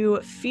made you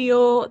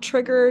feel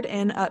triggered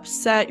and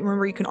upset,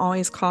 remember you can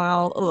always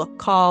call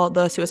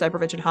the suicide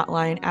prevention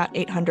hotline at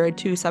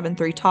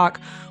 800-273-TALK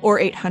or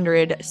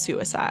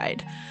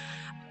 800-SUICIDE.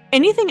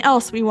 Anything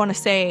else we want to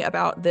say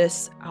about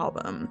this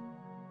album?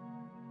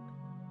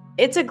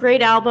 it's a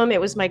great album. It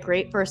was my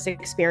great first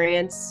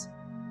experience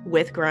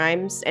with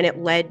Grimes, and it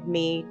led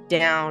me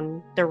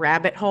down the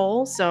rabbit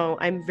hole. So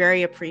I'm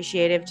very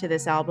appreciative to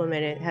this album,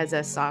 and it has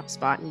a soft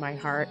spot in my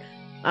heart.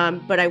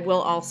 But I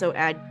will also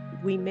add,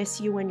 we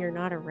miss you when you're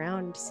not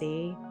around.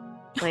 See,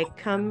 like,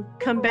 come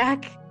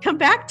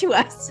back to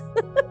us.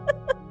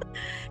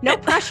 No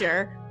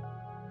pressure.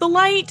 The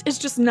light is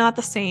just not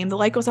the same. The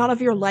light goes out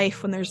of your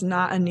life when there's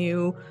not a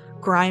new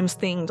Grimes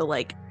thing to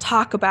like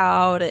talk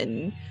about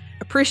and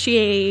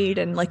appreciate.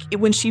 And like,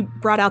 when she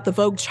brought out the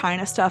Vogue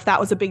China stuff,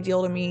 that was a big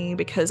deal to me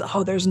because,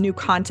 there's new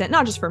content,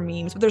 not just for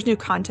memes, but there's new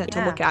content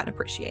to look at and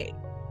appreciate.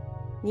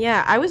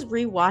 Yeah, I was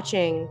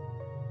rewatching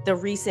the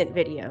recent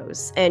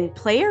videos, and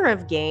Player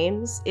of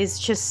Games is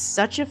just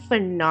such a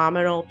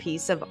phenomenal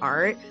piece of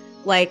art.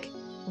 Like,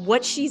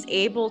 what she's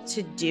able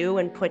to do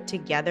and put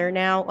together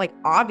now, like,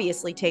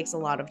 obviously takes a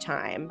lot of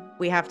time.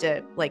 We have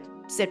to like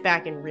sit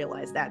back and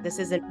realize that this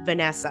isn't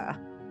Vanessa.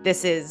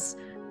 This is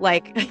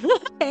like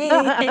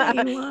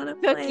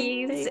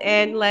cookies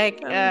and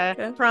like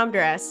prom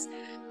dress.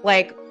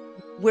 Like,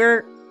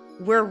 we're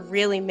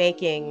really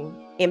making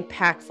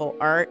impactful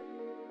art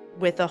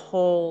with a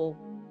whole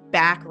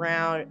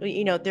background.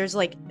 There's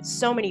like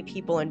so many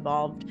people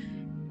involved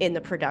in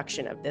the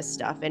production of this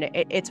stuff, and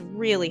it's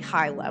really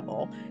high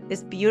level.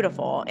 It's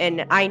beautiful,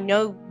 and I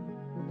know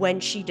when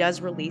she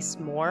does release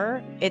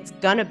more, it's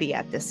gonna be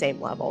at the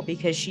same level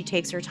because she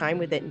takes her time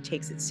with it and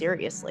takes it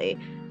seriously.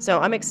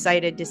 So I'm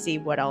excited to see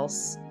what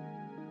else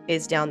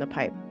is down the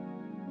pipe.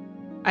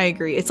 I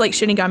agree. It's like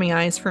Shinigami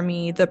Eyes for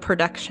me. The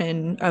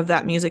production of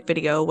that music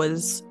video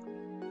was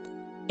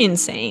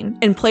insane,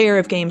 and Player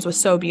of Games was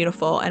so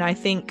beautiful. And I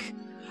think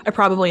I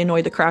probably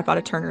annoyed the crap out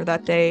of Turner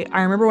that day.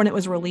 I remember when it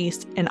was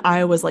released, and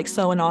I was like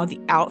so in awe of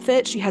the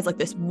outfit. She has like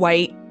this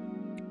white,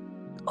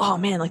 oh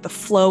man, like the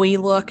flowy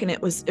look, and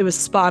it was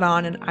spot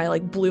on. And I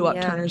like blew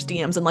up Turner's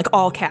DMs in like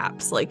all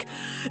caps, like,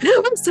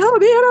 it was so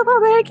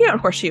beautiful, thank you. And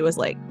of course she was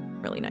like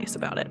really nice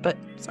about it, but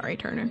sorry,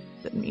 Turner,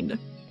 didn't mean to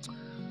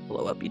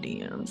blow up your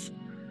DMs.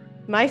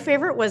 My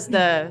favorite was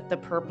the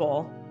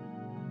purple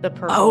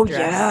dress. Oh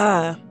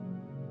yeah.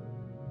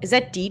 Is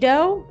that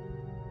Dido?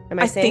 Am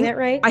I saying that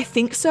right? I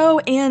think so.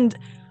 And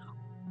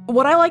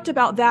what I liked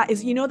about that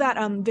is,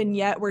 that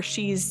vignette where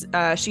she's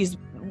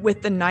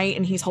with the knight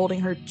and he's holding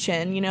her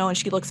chin, and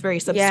she looks very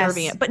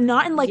subservient, but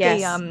not in like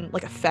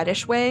a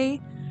fetish way.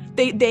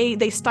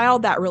 They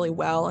styled that really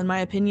well, in my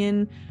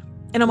opinion.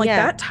 And I'm like,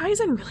 that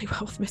ties in really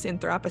well with Miss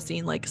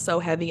Anthropocene, like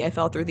so heavy I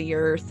fell through the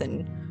earth.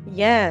 And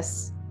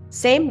yes,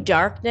 same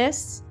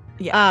darkness,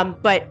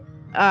 but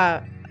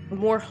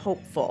more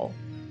hopeful.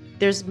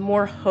 There's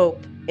more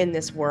hope in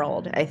this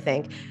world, I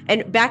think.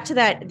 And back to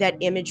that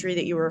imagery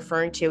that you were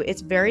referring to,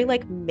 it's very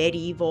like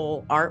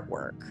medieval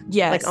artwork.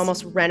 Yes. Like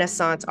almost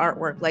Renaissance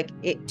artwork, like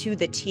it to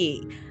the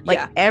T.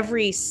 Like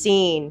every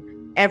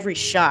scene, every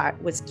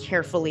shot was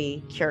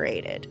carefully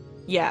curated.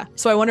 Yeah.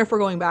 So I wonder if we're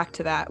going back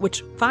to that,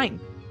 which fine.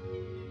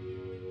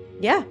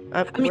 Yeah,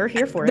 we're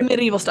here for the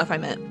medieval stuff I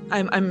meant.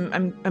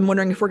 I'm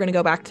wondering if we're going to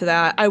go back to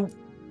that.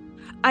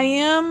 I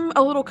am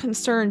a little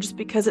concerned just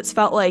because it's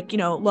felt like,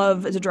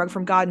 Love is a Drug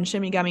from God and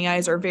Shinigami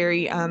Eyes are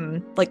very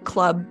like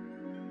club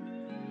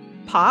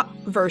pop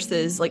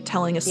versus like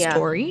telling a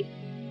story.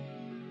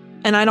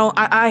 And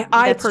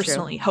I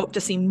personally hope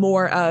to see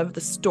more of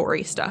the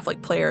story stuff,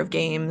 like Player of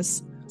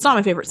Games. It's not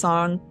my favorite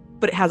song,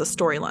 but it has a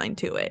storyline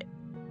to it.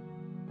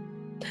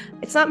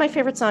 It's not my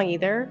favorite song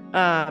either.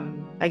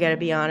 I gotta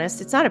be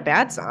honest. It's not a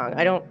bad song.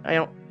 I don't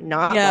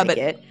not like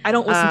it. I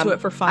don't listen to it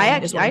for fun. I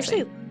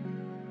actually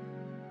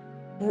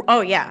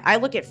oh yeah,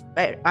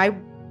 I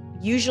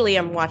usually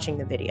I'm watching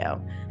the video,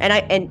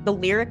 and the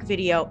lyric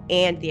video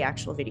and the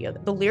actual video.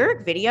 The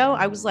lyric video,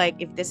 I was like,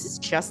 if this is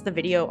just the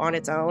video on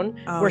its own,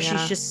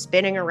 she's just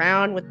spinning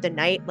around with the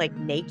knight like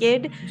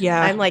naked,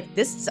 I'm like,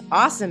 this is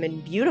awesome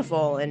and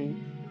beautiful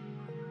and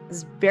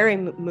it's very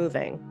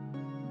moving.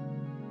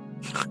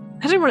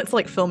 Imagine what it's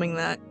like filming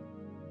that.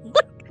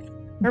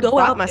 Her Go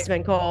butt out must have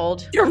been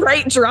cold. You're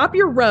right. Drop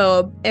your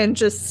robe and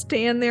just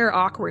stand there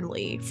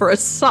awkwardly for a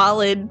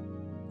solid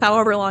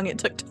however long it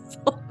took to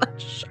film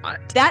that shot.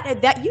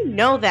 That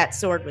that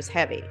sword was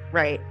heavy,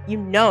 right? You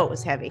know it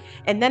was heavy.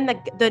 And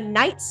then the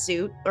knight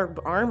suit or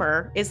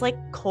armor is like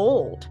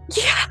cold.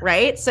 Yeah.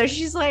 Right? So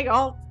she's like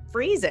all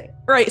freezing.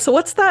 Right. So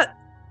what's that?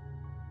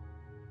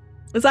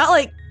 Is that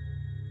like,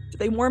 do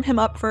they warm him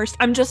up first?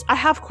 I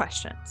have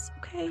questions.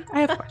 Okay.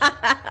 I have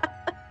questions.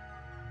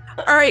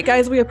 All right,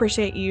 guys, we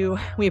appreciate you.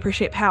 We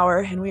appreciate Power,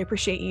 and we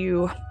appreciate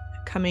you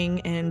coming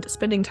and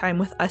spending time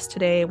with us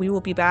today. We will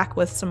be back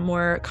with some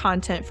more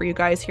content for you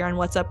guys here on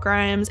What's Up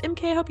Grimes.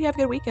 MK, I hope you have a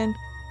good weekend.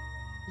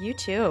 You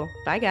too.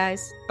 Bye,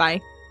 guys.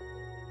 Bye.